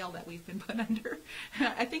this veil that we've been put under.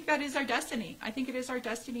 I think that is our destiny. I think it is our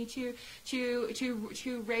destiny to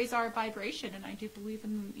raise our vibration, and I do believe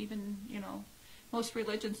in, even, you know, most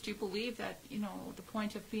religions do believe that, you know, the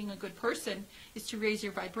point of being a good person is to raise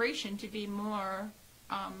your vibration to be more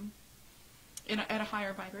at a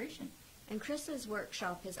higher vibration. And Chris's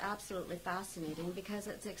workshop is absolutely fascinating because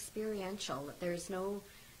it's experiential. There's no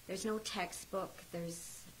textbook.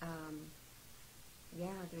 There's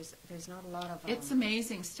not a lot of. It's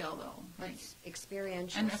amazing still, though. Like, It's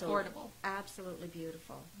experiential and so affordable. absolutely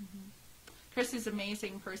beautiful. Chris is an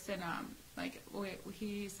amazing person.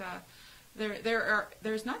 He's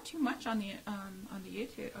there's not too much on the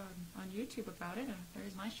YouTube about it.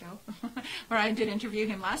 There's my show where I did interview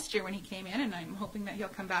him last year when he came in, and I'm hoping that he'll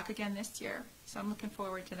come back again this year. So I'm looking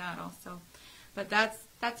forward to that also. But that's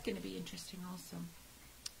going to be interesting also.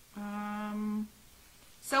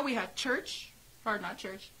 So we have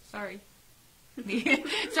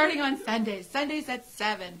starting on Sundays at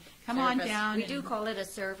 7. Come on Service. down. We and do call it a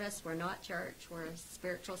service. We're not church. We're a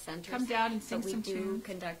spiritual center. Come down and sing but we some do tunes.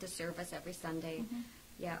 conduct a service every Sunday. Mhm.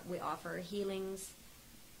 Yeah, we offer healings,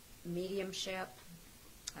 mediumship,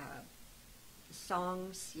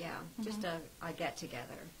 songs. Yeah, just a get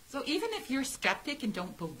together. So even if you're skeptic and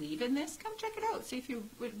don't believe in this, come check it out. See if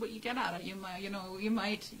what you get out of it.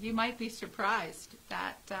 You might be surprised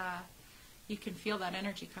that you can feel that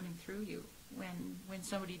energy coming through you when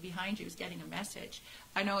somebody behind you is getting a message.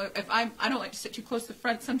 I know I don't like to sit too close to the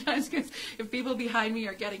front sometimes, because if people behind me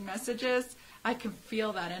are getting messages, I can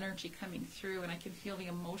feel that energy coming through, and I can feel the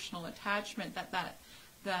emotional attachment that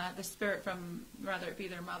the spirit from, whether it be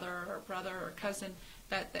their mother or brother or cousin,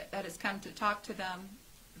 that has come to talk to them.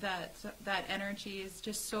 That energy is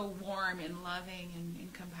just so warm and loving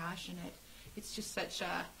and compassionate. It's just such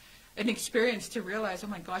an experience to realize, oh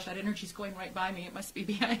my gosh, that energy's going right by me. It must be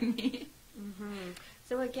behind me. Mm-hmm.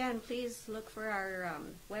 So again, please look for our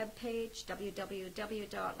webpage,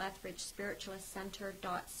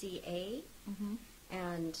 www.lethbridgespiritualistcenter.ca. Mm-hmm.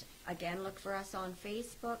 And again, look for us on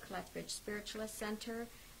Facebook, Lethbridge Spiritualist Center,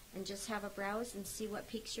 and just have a browse and see what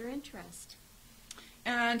piques your interest.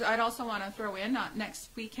 And I'd also want to throw in, next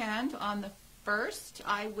weekend on the 1st,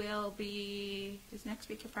 I will be, is next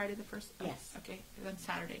week Friday the 1st? Yes. Oh, okay, then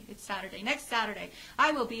Saturday. It's Saturday. Next Saturday,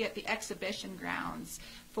 I will be at the exhibition grounds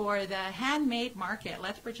for the Handmade Market,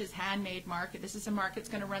 Lethbridge's Handmade Market. This is a market that's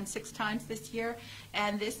going to run 6 times this year,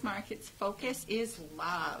 and this market's focus is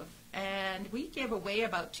love. And we give away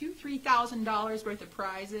about $2,000-$3,000 worth of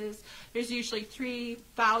prizes. There's usually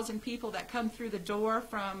 3,000 people that come through the door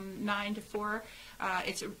from 9 to 4.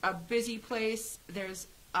 It's a busy place. There's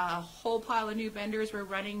a whole pile of new vendors. We're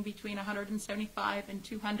running between 175 and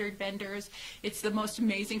 200 vendors. It's the most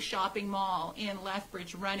amazing shopping mall in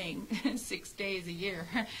Lethbridge, running 6 days a year.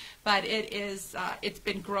 But it's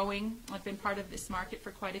been growing. I've been part of this market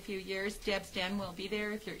for quite a few years. Debbz Den will be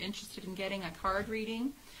there if you're interested in getting a card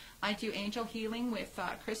reading. I do angel healing with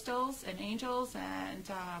crystals and angels and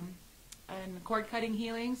cord cutting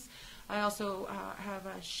healings. I also have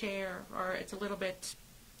a share, or it's a little bit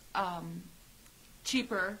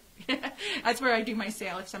cheaper. That's where I do my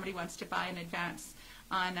sale if somebody wants to buy in advance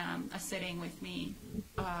on a sitting with me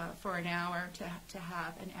for an hour to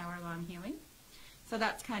have an hour-long healing. So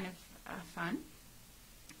that's kind of fun.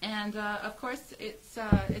 And of course,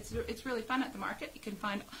 it's really fun at the market. You can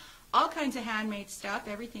find all kinds of handmade stuff,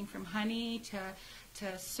 everything from honey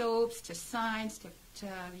to soaps to signs to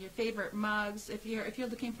your favorite mugs. If you're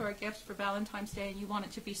looking for a gift for Valentine's Day and you want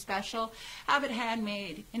it to be special, have it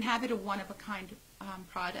handmade and have it a one-of-a-kind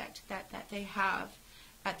product that they have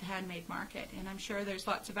at the Handmade Market. And I'm sure there's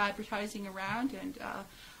lots of advertising around, and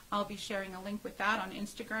I'll be sharing a link with that on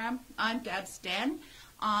Instagram. I'm Debbz Den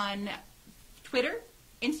on Twitter,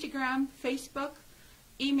 Instagram, Facebook,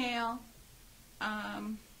 email.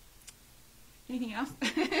 Anything else?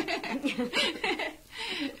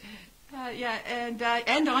 And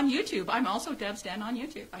on YouTube. I'm also Debbz Den on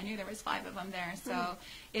YouTube. I knew there was 5 of them there. So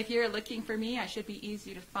if you're looking for me, I should be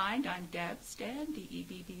easy to find. I'm Debbz Den,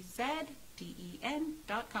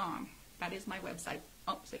 DebbzDen.com. That is my website.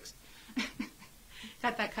 Oh, 6.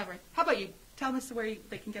 Got that covered. How about you? Tell us where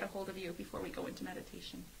they can get a hold of you before we go into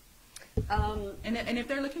meditation. And if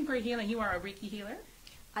they're looking for a healing, you are a Reiki healer?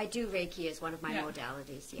 I do Reiki as one of my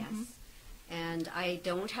modalities, yes. Mm-hmm. And I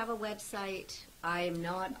don't have a website. I'm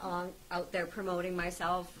not out there promoting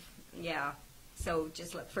myself. Yeah. So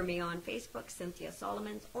just look for me on Facebook, Cynthia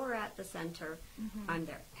Solomons, or at the center. Mm-hmm. I'm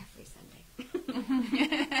there every Sunday.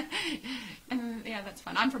 And yeah, that's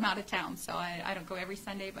fun. I'm from out of town, so I don't go every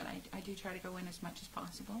Sunday, but I do try to go in as much as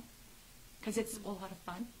possible because it's a lot of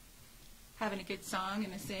fun. Having a good song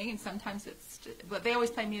and a sing, and sometimes but they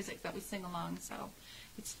always play music that we sing along, so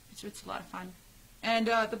it's a lot of fun. And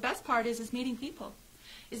the best part is meeting people,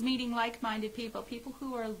 is meeting like-minded people, people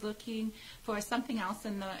who are looking for something else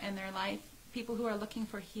in their life, people who are looking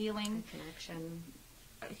for healing, connection,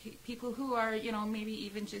 people who are, maybe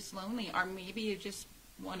even just lonely, or maybe you just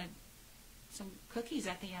wanted some cookies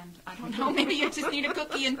at the end. I don't know. Maybe you just need a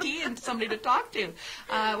cookie and tea and somebody to talk to.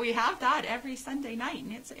 We have that every Sunday night,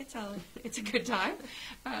 and it's a good time.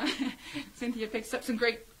 Cynthia picks up some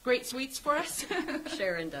great sweets for us.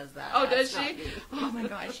 Sharon does that. Oh, does she? Oh my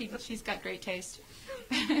gosh, she's got great taste.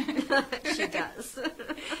 She does.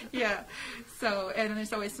 Yeah. So, and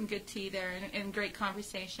there's always some good tea there, and great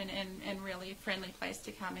conversation, and really a friendly place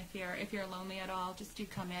to come if you're lonely at all. Just do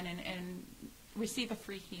come in and receive a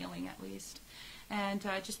free healing at least, and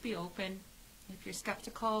just be open if you're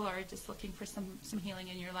skeptical or just looking for some healing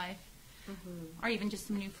in your life, or even just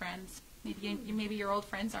some new friends. Maybe your old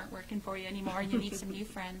friends aren't working for you anymore, and you need some new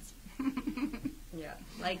friends. Yeah,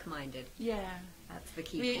 like-minded. Yeah, that's the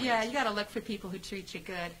key point. Yeah, you got to look for people who treat you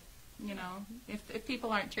good. If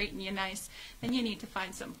people aren't treating you nice, then you need to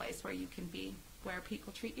find some place where you can be, where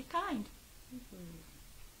people treat you kind.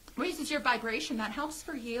 Raises your vibration. That helps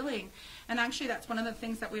for healing. And actually, that's one of the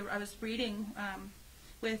things that I was reading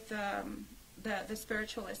with the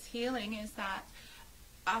spiritualist healing is that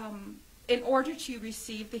in order to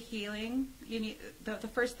receive the healing, you need the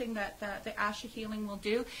first thing that the Asha healing will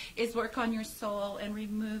do is work on your soul and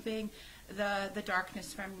removing the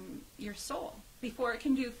darkness from your soul. Before it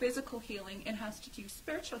can do physical healing, it has to do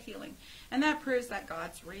spiritual healing. And that proves that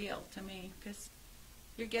God's real to me, because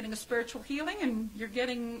you're getting a spiritual healing, and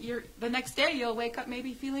the next day you'll wake up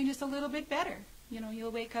maybe feeling just a little bit better.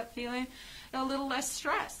 You'll wake up feeling a little less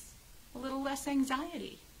stress, a little less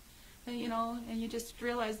anxiety. And you just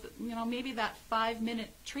realize that, maybe that 5-minute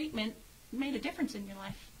treatment made a difference in your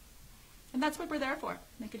life. And that's what we're there for,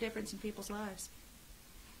 make a difference in people's lives.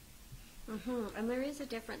 And there is a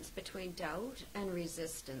difference between doubt and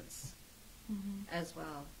resistance as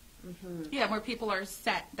well. Yeah, where people are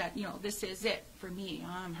set that, this is it for me.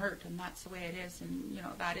 I'm hurt, and that's the way it is. And,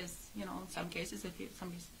 that is, in some cases, if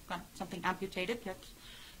somebody's got something amputated, that's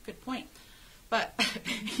a good point. But,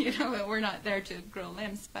 we're not there to grow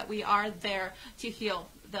limbs, but we are there to heal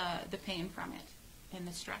the pain from it and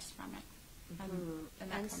the stress from it.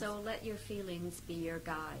 And so let your feelings be your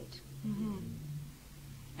guide. Mm-hmm.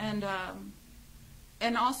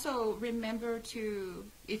 And also remember to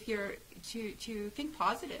think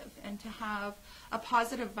positive and to have a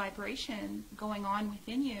positive vibration going on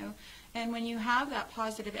within you. And when you have that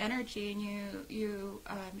positive energy and you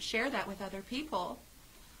share that with other people,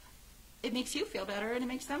 it makes you feel better and it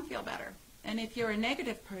makes them feel better. And if you're a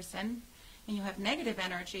negative person and you have negative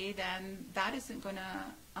energy, then that isn't going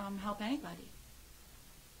to help anybody.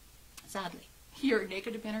 Sadly, your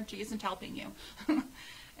negative energy isn't helping you.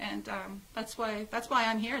 And that's why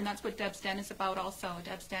I'm here, and that's what Debbz Den is about also.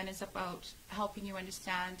 Debbz Den is about helping you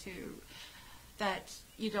understand that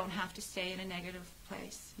you don't have to stay in a negative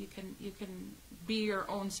place. You can be your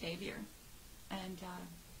own savior and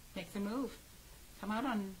make the move. Come out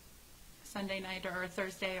on Sunday night or a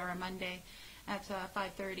Thursday or a Monday at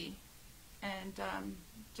 5:30, and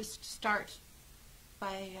just start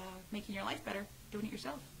by making your life better, doing it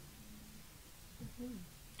yourself. Mm-hmm.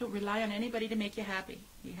 Don't rely on anybody to make you happy.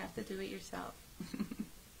 You have to do it yourself.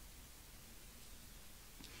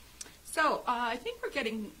 So I think we're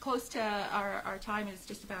getting close to our time is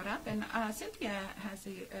just about up, and Cynthia has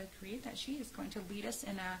agreed that she is going to lead us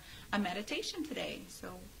in a meditation today. So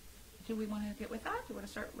do we want to get with that? Do we want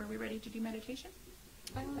to start? Were we ready to do meditation?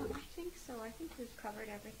 I think so. I think we've covered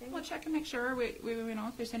everything. Well, check and make sure. We know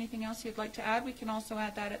if there's anything else you'd like to add. We can also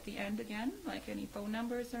add that at the end again, like any phone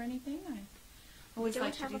numbers or anything. We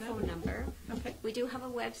don't have a phone number. Okay. We do have a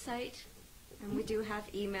website, and we do have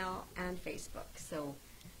email and Facebook. So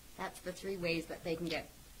that's the 3 ways that they can get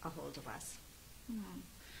a hold of us.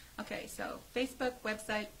 Okay, so Facebook,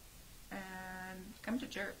 website, and come to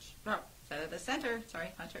church. No, the center. Sorry,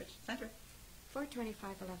 not church. Center.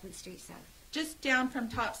 425 11th Street South. Just down from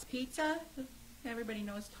Top's Pizza. Everybody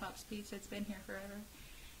knows Top's Pizza. It's been here forever.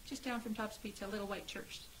 Just down from Top's Pizza, a little white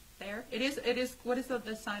church. There. It is. What does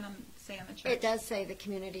the sign say on the church? It does say the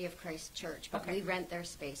Community of Christ Church, but okay. we rent their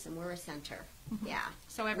space and we're a center. Mm-hmm. Yeah.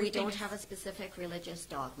 So we don't have a specific religious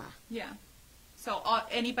dogma. Yeah. So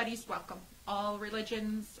anybody's welcome. All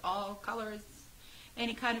religions, all colors,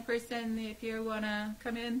 any kind of person. If you want to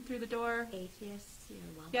come in through the door. Atheists, you're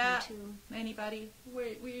welcome to. Anybody.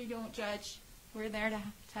 We don't judge. We're there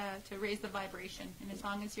to raise the vibration, and as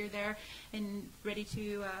long as you're there and ready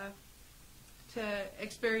to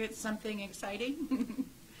experience something exciting,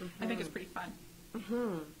 mm-hmm. I think it's pretty fun.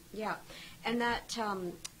 Mm-hmm. Yeah, and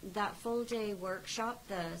that full day workshop,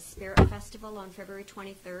 the Spirit Festival on February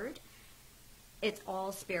 23rd, it's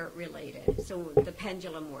all spirit related. So the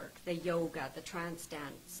pendulum work, the yoga, the trance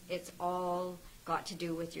dance, it's all got to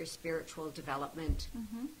do with your spiritual development.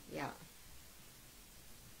 Mm-hmm. Yeah.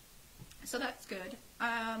 So that's good.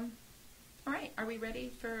 All right, are we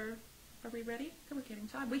ready? We're getting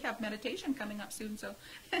time. We have meditation coming up soon, so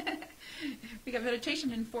we got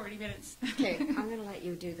meditation in 40 minutes. Okay, I'm going to let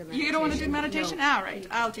you do the meditation. You don't want to do meditation? No. All right,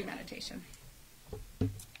 I'll do meditation.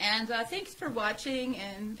 And thanks for watching,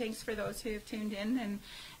 and thanks for those who have tuned in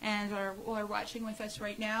and are watching with us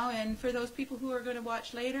right now. And for those people who are going to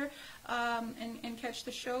watch later and catch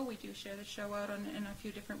the show, we do share the show out in a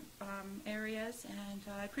few different areas. And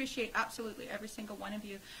I appreciate absolutely every single one of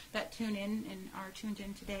you that tune in and are tuned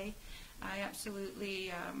in today. I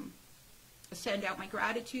absolutely send out my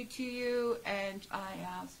gratitude to you, and I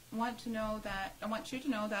want you to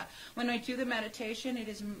know that when I do the meditation, it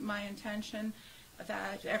is my intention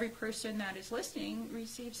that every person that is listening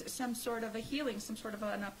receives some sort of a healing, some sort of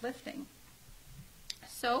an uplifting.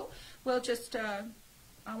 So we'll just,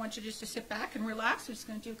 I want you just to sit back and relax. We're just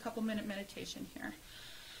going to do a couple-minute meditation here.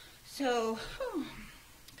 So,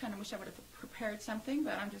 kind of wish I would have prepared something,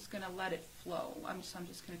 but I'm just going to let it flow. I'm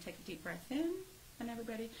just going to take a deep breath in, and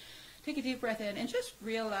everybody take a deep breath in, and just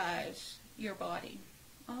realize your body,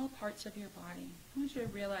 all parts of your body. I want you to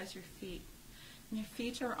realize your feet. And your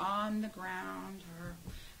feet are on the ground, or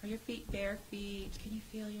are your feet bare feet? Can you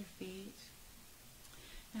feel your feet?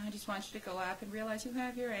 Now I just want you to go up and realize you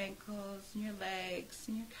have your ankles and your legs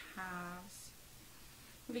and your calves.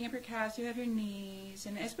 Moving up your calves, you have your knees.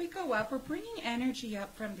 And as we go up, we're bringing energy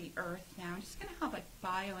up from the earth now. I'm just going to have like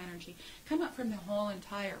bioenergy come up from the whole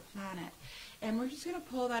entire planet. And we're just going to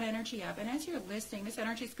pull that energy up. And as you're listening, this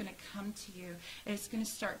energy is going to come to you. And it's going to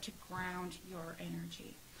start to ground your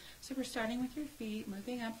energy. So we're starting with your feet,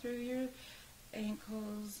 moving up through your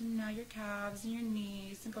ankles, and now your calves and your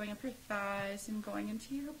knees, and going up your thighs, and going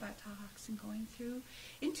into your buttocks, and going through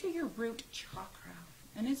into your root chakra.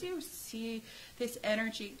 And as you see this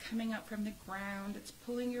energy coming up from the ground, it's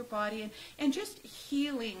pulling your body in and just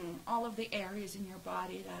healing all of the areas in your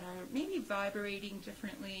body that are maybe vibrating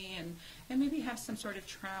differently and maybe have some sort of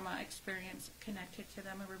trauma experience connected to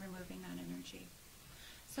them, and we're removing that energy.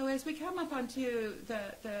 So as we come up onto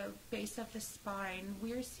the base of the spine,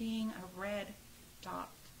 we're seeing a red dot.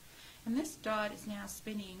 And this dot is now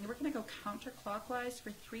spinning. We're going to go counterclockwise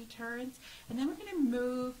for 3 turns, and then we're going to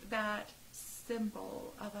move that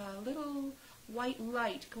symbol of a little white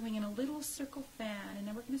light going in a little circle fan, and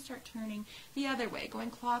then we're going to start turning the other way, going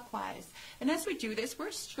clockwise. And as we do this,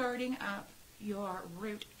 we're starting up your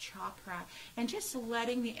root chakra and just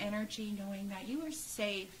letting the energy, knowing that you are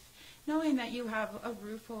safe, knowing that you have a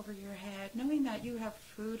roof over your head, knowing that you have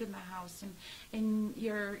food in the house, and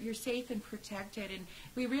you're safe and protected, and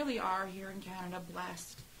we really are here in Canada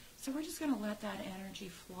blessed. So we're just going to let that energy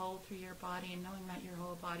flow through your body, and knowing that your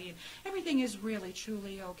whole body and everything is really,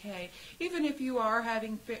 truly okay. Even if you are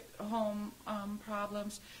having home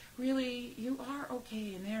problems, really, you are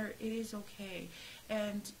okay, and it is okay.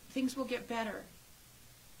 And things will get better.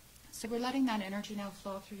 So we're letting that energy now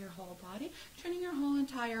flow through your whole body, turning your whole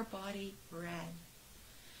entire body red.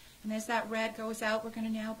 And as that red goes out, we're going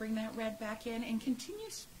to now bring that red back in and continue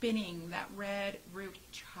spinning that red root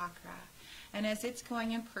chakra. And as it's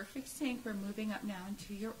going in perfect sync, we're moving up now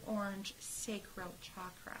into your orange sacral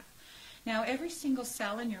chakra. Now, every single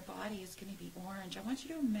cell in your body is going to be orange. I want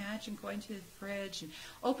you to imagine going to the fridge and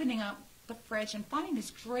opening up the fridge and finding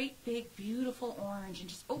this great, big, beautiful orange and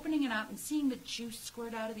just opening it up and seeing the juice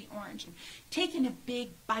squirt out of the orange and taking a big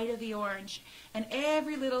bite of the orange. And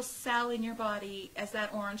every little cell in your body, as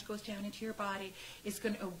that orange goes down into your body, is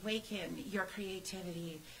going to awaken your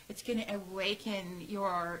creativity. It's going to awaken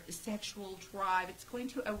your sexual drive. It's going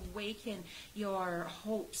to awaken your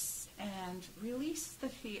hopes and release the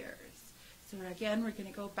fears. So again, we're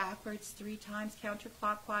going to go backwards 3 times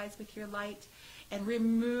counterclockwise with your light and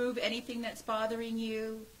remove anything that's bothering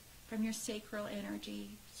you from your sacral energy.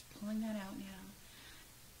 Just pulling that out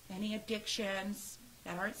now. Any addictions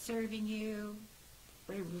that aren't serving you,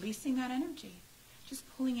 releasing that energy. Just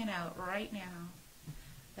pulling it out right now.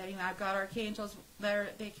 I've got archangels there.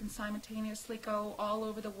 They can simultaneously go all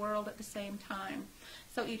over the world at the same time.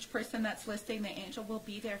 So each person that's listening, the angel will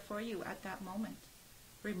be there for you at that moment,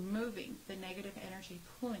 removing the negative energy,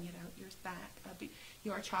 pulling it out your back of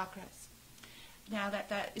your chakras. Now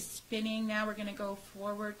that is spinning, now we're going to go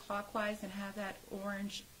forward clockwise and have that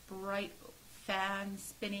orange bright fan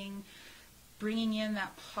spinning, bringing in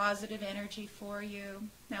that positive energy for you.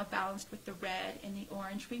 Now balanced with the red and the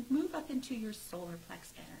orange, we move up into your solar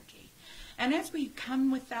plex energy. And as we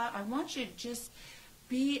come with that, I want you to just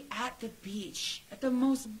be at the beach, at the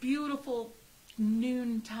most beautiful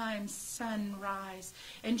noontime sunrise,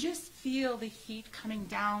 and just feel the heat coming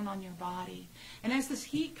down on your body. And as this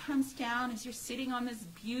heat comes down, as you're sitting on this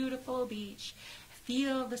beautiful beach,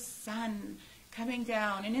 feel the sun coming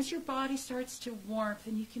down, and as your body starts to warmth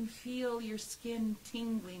and you can feel your skin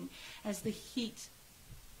tingling as the heat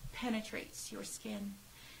penetrates your skin,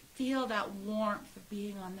 feel that warmth of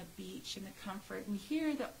being on the beach and the comfort, and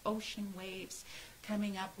hear the ocean waves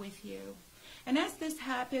coming up with you. And as this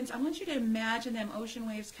happens, I want you to imagine them ocean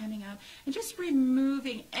waves coming up and just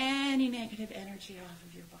removing any negative energy off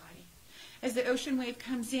of your body. As the ocean wave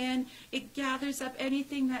comes in, it gathers up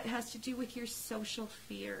anything that has to do with your social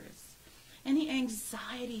fears, any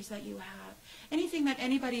anxieties that you have, anything that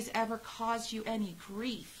anybody's ever caused you any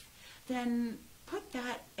grief. Then put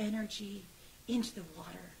that energy into the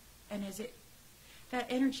water. And as that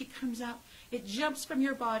energy comes up, it jumps from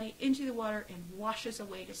your body into the water and washes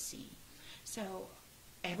away to sea. So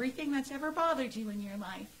everything that's ever bothered you in your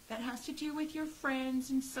life that has to do with your friends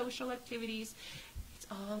and social activities, it's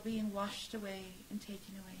all being washed away and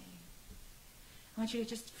taken away. I want you to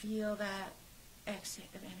just feel that exit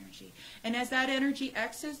of energy. And as that energy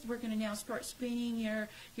exits, we're going to now start spinning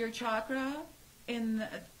your chakra in the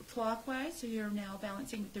clockwise. So you're now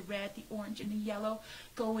balancing with the red, the orange, and the yellow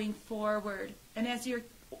going forward. And as your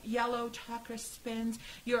yellow chakra spins,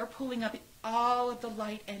 you're pulling up all of the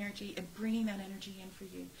light energy and bringing that energy in for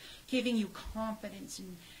you, giving you confidence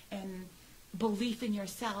and belief in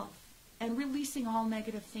yourself, and releasing all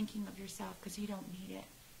negative thinking of yourself, because you don't need it.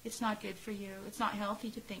 It's not good for you. It's not healthy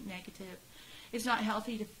to think negative. It's not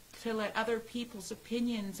healthy to let other people's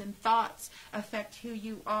opinions and thoughts affect who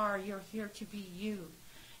you are. You're here to be you.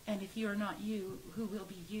 And if you're not you, who will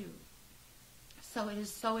be you? So it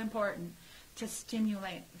is so important to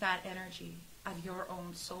stimulate that energy of your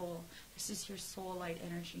own soul. This is your soul light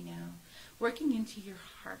energy now, working into your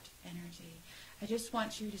heart energy. I just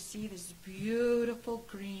want you to see this beautiful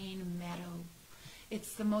green meadow.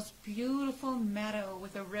 It's the most beautiful meadow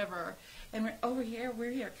with a river. And we're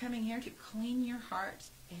here, coming here to clean your heart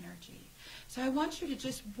energy. So I want you to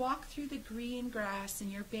just walk through the green grass in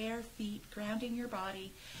your bare feet, grounding your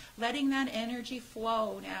body, letting that energy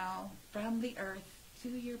flow now from the earth to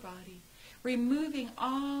your body, removing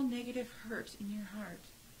all negative hurt in your heart.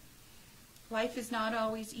 Life is not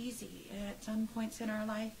always easy. At some points in our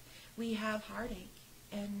life, we have heartache,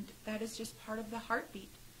 and that is just part of the heartbeat.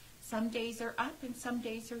 Some days are up and some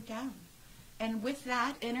days are down. And with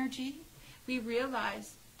that energy, we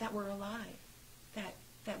realize that we're alive,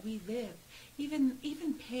 that we live.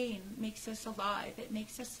 Even pain makes us alive. It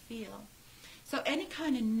makes us feel. So any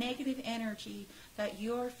kind of negative energy that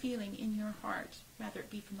you're feeling in your heart, whether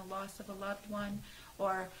it be from the loss of a loved one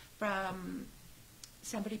or from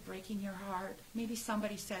somebody breaking your heart, maybe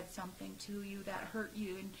somebody said something to you that hurt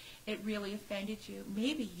you and it really offended you.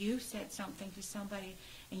 Maybe you said something to somebody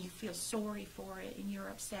and you feel sorry for it and you're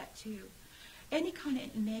upset too. Any kind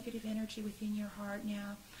of negative energy within your heart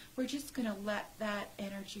now, we're just going to let that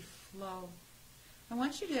energy flow.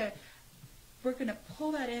 We're going to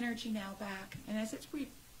pull that energy now back. And as it's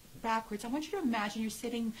backwards, I want you to imagine you're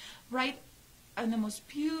sitting right in the most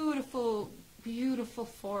beautiful, beautiful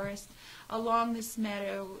forest along this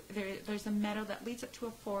meadow. There's a meadow that leads up to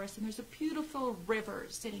a forest, and there's a beautiful river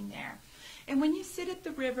sitting there. And when you sit at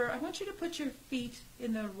the river, I want you to put your feet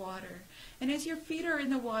in the water. And as your feet are in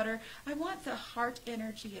the water, I want the heart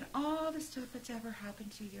energy and all the stuff that's ever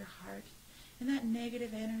happened to your heart, and that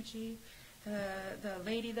negative energy, the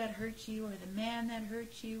lady that hurt you or the man that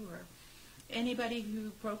hurt you or anybody who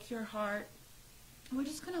broke your heart, we're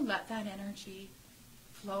just going to let that energy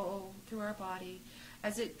flow through our body.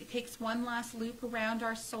 As it takes one last loop around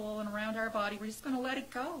our soul and around our body, we're just going to let it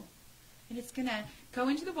go. And it's going to go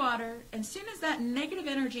into the water. And as soon as that negative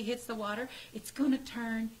energy hits the water, it's going to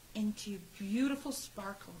turn into beautiful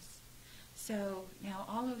sparkles. So now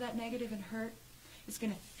all of that negative and hurt is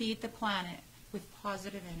going to feed the planet with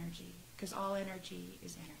positive energy, because all energy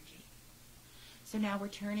is energy. So now we're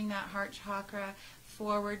turning that heart chakra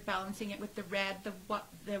forward, balancing it with the red,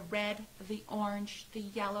 the orange, the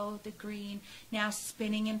yellow, the green, now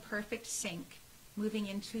spinning in perfect sync, moving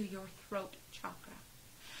into your throat chakra.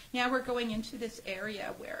 Now we're going into this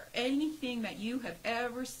area where anything that you have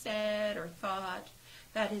ever said or thought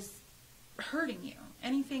that is hurting you,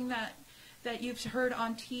 anything that you've heard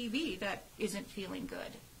on TV that isn't feeling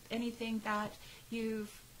good, anything that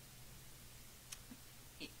you've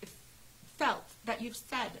felt, that you've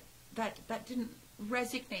said that didn't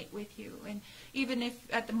resonate with you. And even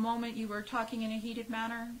if at the moment you were talking in a heated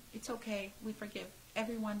manner, it's okay. We forgive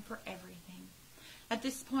everyone for everything. At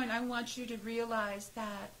this point, I want you to realize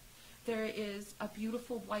that there is a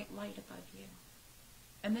beautiful white light above you.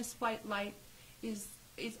 And this white light is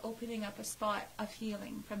opening up a spot of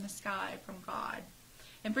healing from the sky, from God.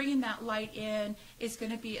 And bringing that light in is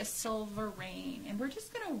going to be a silver rain. And we're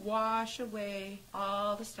just going to wash away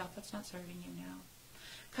all the stuff that's not serving you now.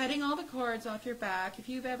 Cutting all the cords off your back. If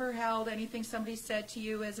you've ever held anything somebody said to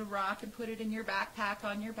you as a rock and put it in your backpack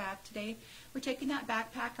on your back today, we're taking that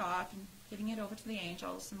backpack off and giving it over to the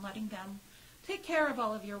angels and letting them take care of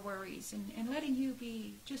all of your worries and letting you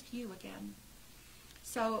be just you again.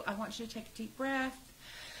 So I want you to take a deep breath.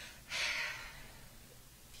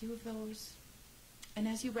 A few of those. And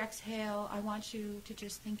as you exhale, I want you to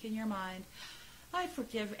just think in your mind, I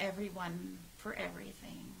forgive everyone for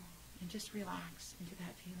everything. And just relax into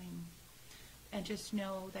that feeling. And just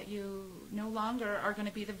know that you no longer are going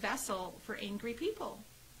to be the vessel for angry people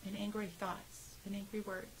and angry thoughts and angry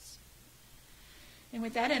words. And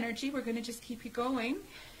with that energy, we're going to just keep you going.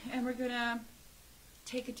 And we're going to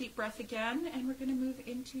take a deep breath again, and we're going to move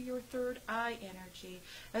into your third eye energy.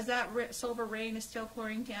 As that silver rain is still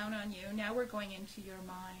pouring down on you, now we're going into your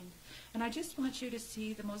mind. And I just want you to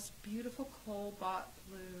see the most beautiful cobalt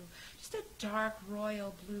blue, just a dark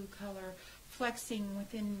royal blue color flexing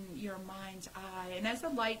within your mind's eye. And as the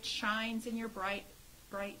light shines in your bright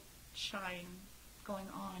shine going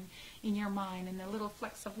on in your mind, and the little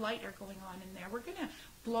flecks of light are going on in there, we're going to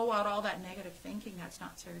blow out all that negative thinking that's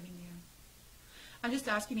not serving you. I'm just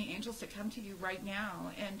asking the angels to come to you right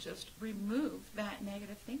now and just remove that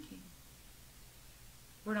negative thinking.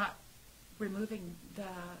 We're not removing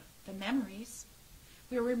the memories.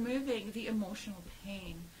 We're removing the emotional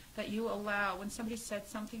pain that you allow when somebody said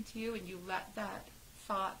something to you and you let that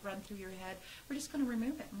thought run through your head. We're just going to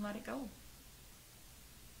remove it and let it go.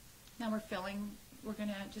 Now we're going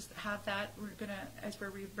to just have that. We're going to, as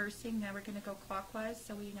we're reversing, now we're going to go clockwise.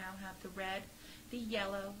 So we now have the red, the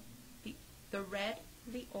yellow, the red,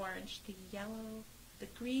 the orange, the yellow, the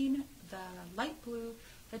green, the light blue,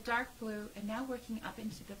 the dark blue, and now working up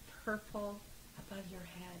into the purple above your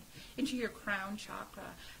head, into your crown chakra.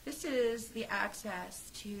 This is the access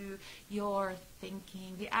to your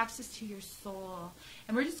thinking, the access to your soul.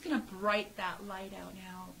 And we're just going to bright that light out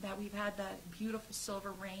now that we've had that beautiful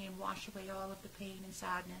silver rain wash away all of the pain and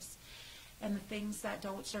sadness and the things that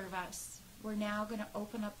don't serve us. We're now going to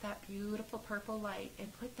open up that beautiful purple light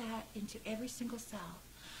and put that into every single cell.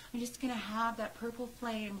 I'm just going to have that purple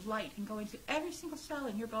flame light and go into every single cell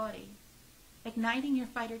in your body, igniting your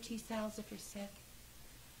fighter T cells if you're sick,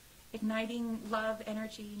 igniting love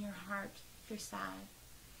energy in your heart if you're sad,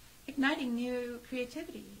 igniting new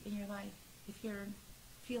creativity in your life if you're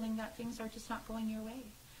feeling that things are just not going your way.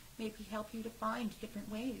 Maybe help you to find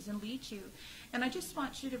different ways and lead you. And I just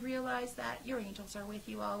want you to realize that your angels are with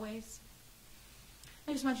you always.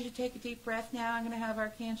 I just want you to take a deep breath now. I'm going to have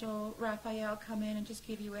Archangel Raphael come in and just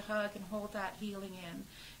give you a hug and hold that healing in.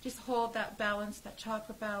 Just hold that balance, that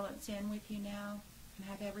chakra balance in with you now, and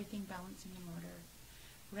have everything balancing in order.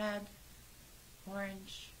 Red,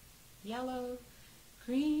 orange, yellow,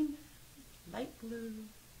 green, light blue,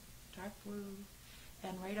 dark blue,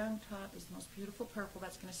 and right on top is the most beautiful purple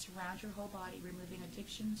that's going to surround your whole body, removing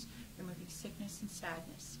addictions, removing sickness and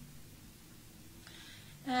sadness.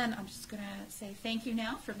 And I'm just going to say thank you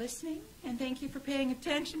now for listening, and thank you for paying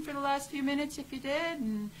attention for the last few minutes if you did,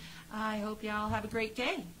 and I hope you all have a great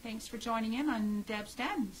day. Thanks for joining in on Debbz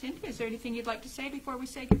Den. Cynthia, is there anything you'd like to say before we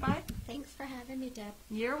say goodbye? Thanks for having me, Deb.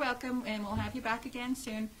 You're welcome, and we'll have you back again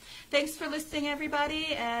soon. Thanks for listening, everybody,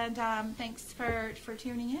 and thanks for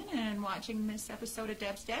tuning in and watching this episode of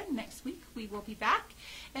Debbz Den. Next week we will be back,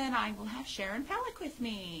 and I will have Sharon Pellick with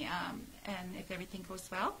me, and if everything goes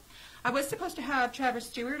well. I was supposed to have Trevor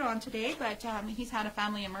Stewart on today, but he's had a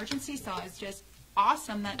family emergency, so it's just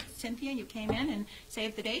awesome that, Cynthia, you came in and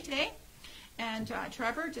saved the day today. And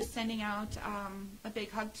Trevor, just sending out a big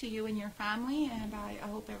hug to you and your family, and I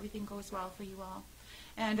hope everything goes well for you all.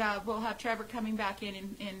 And we'll have Trevor coming back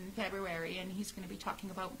in February, and he's going to be talking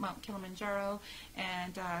about Mount Kilimanjaro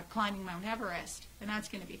and climbing Mount Everest, and that's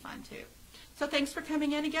going to be fun too. So thanks for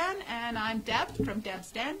coming in again, and I'm Deb from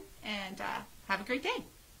Debbz Den, and have a great day.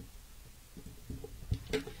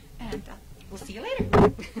 And we'll see you later.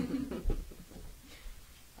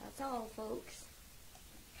 That's all, folks.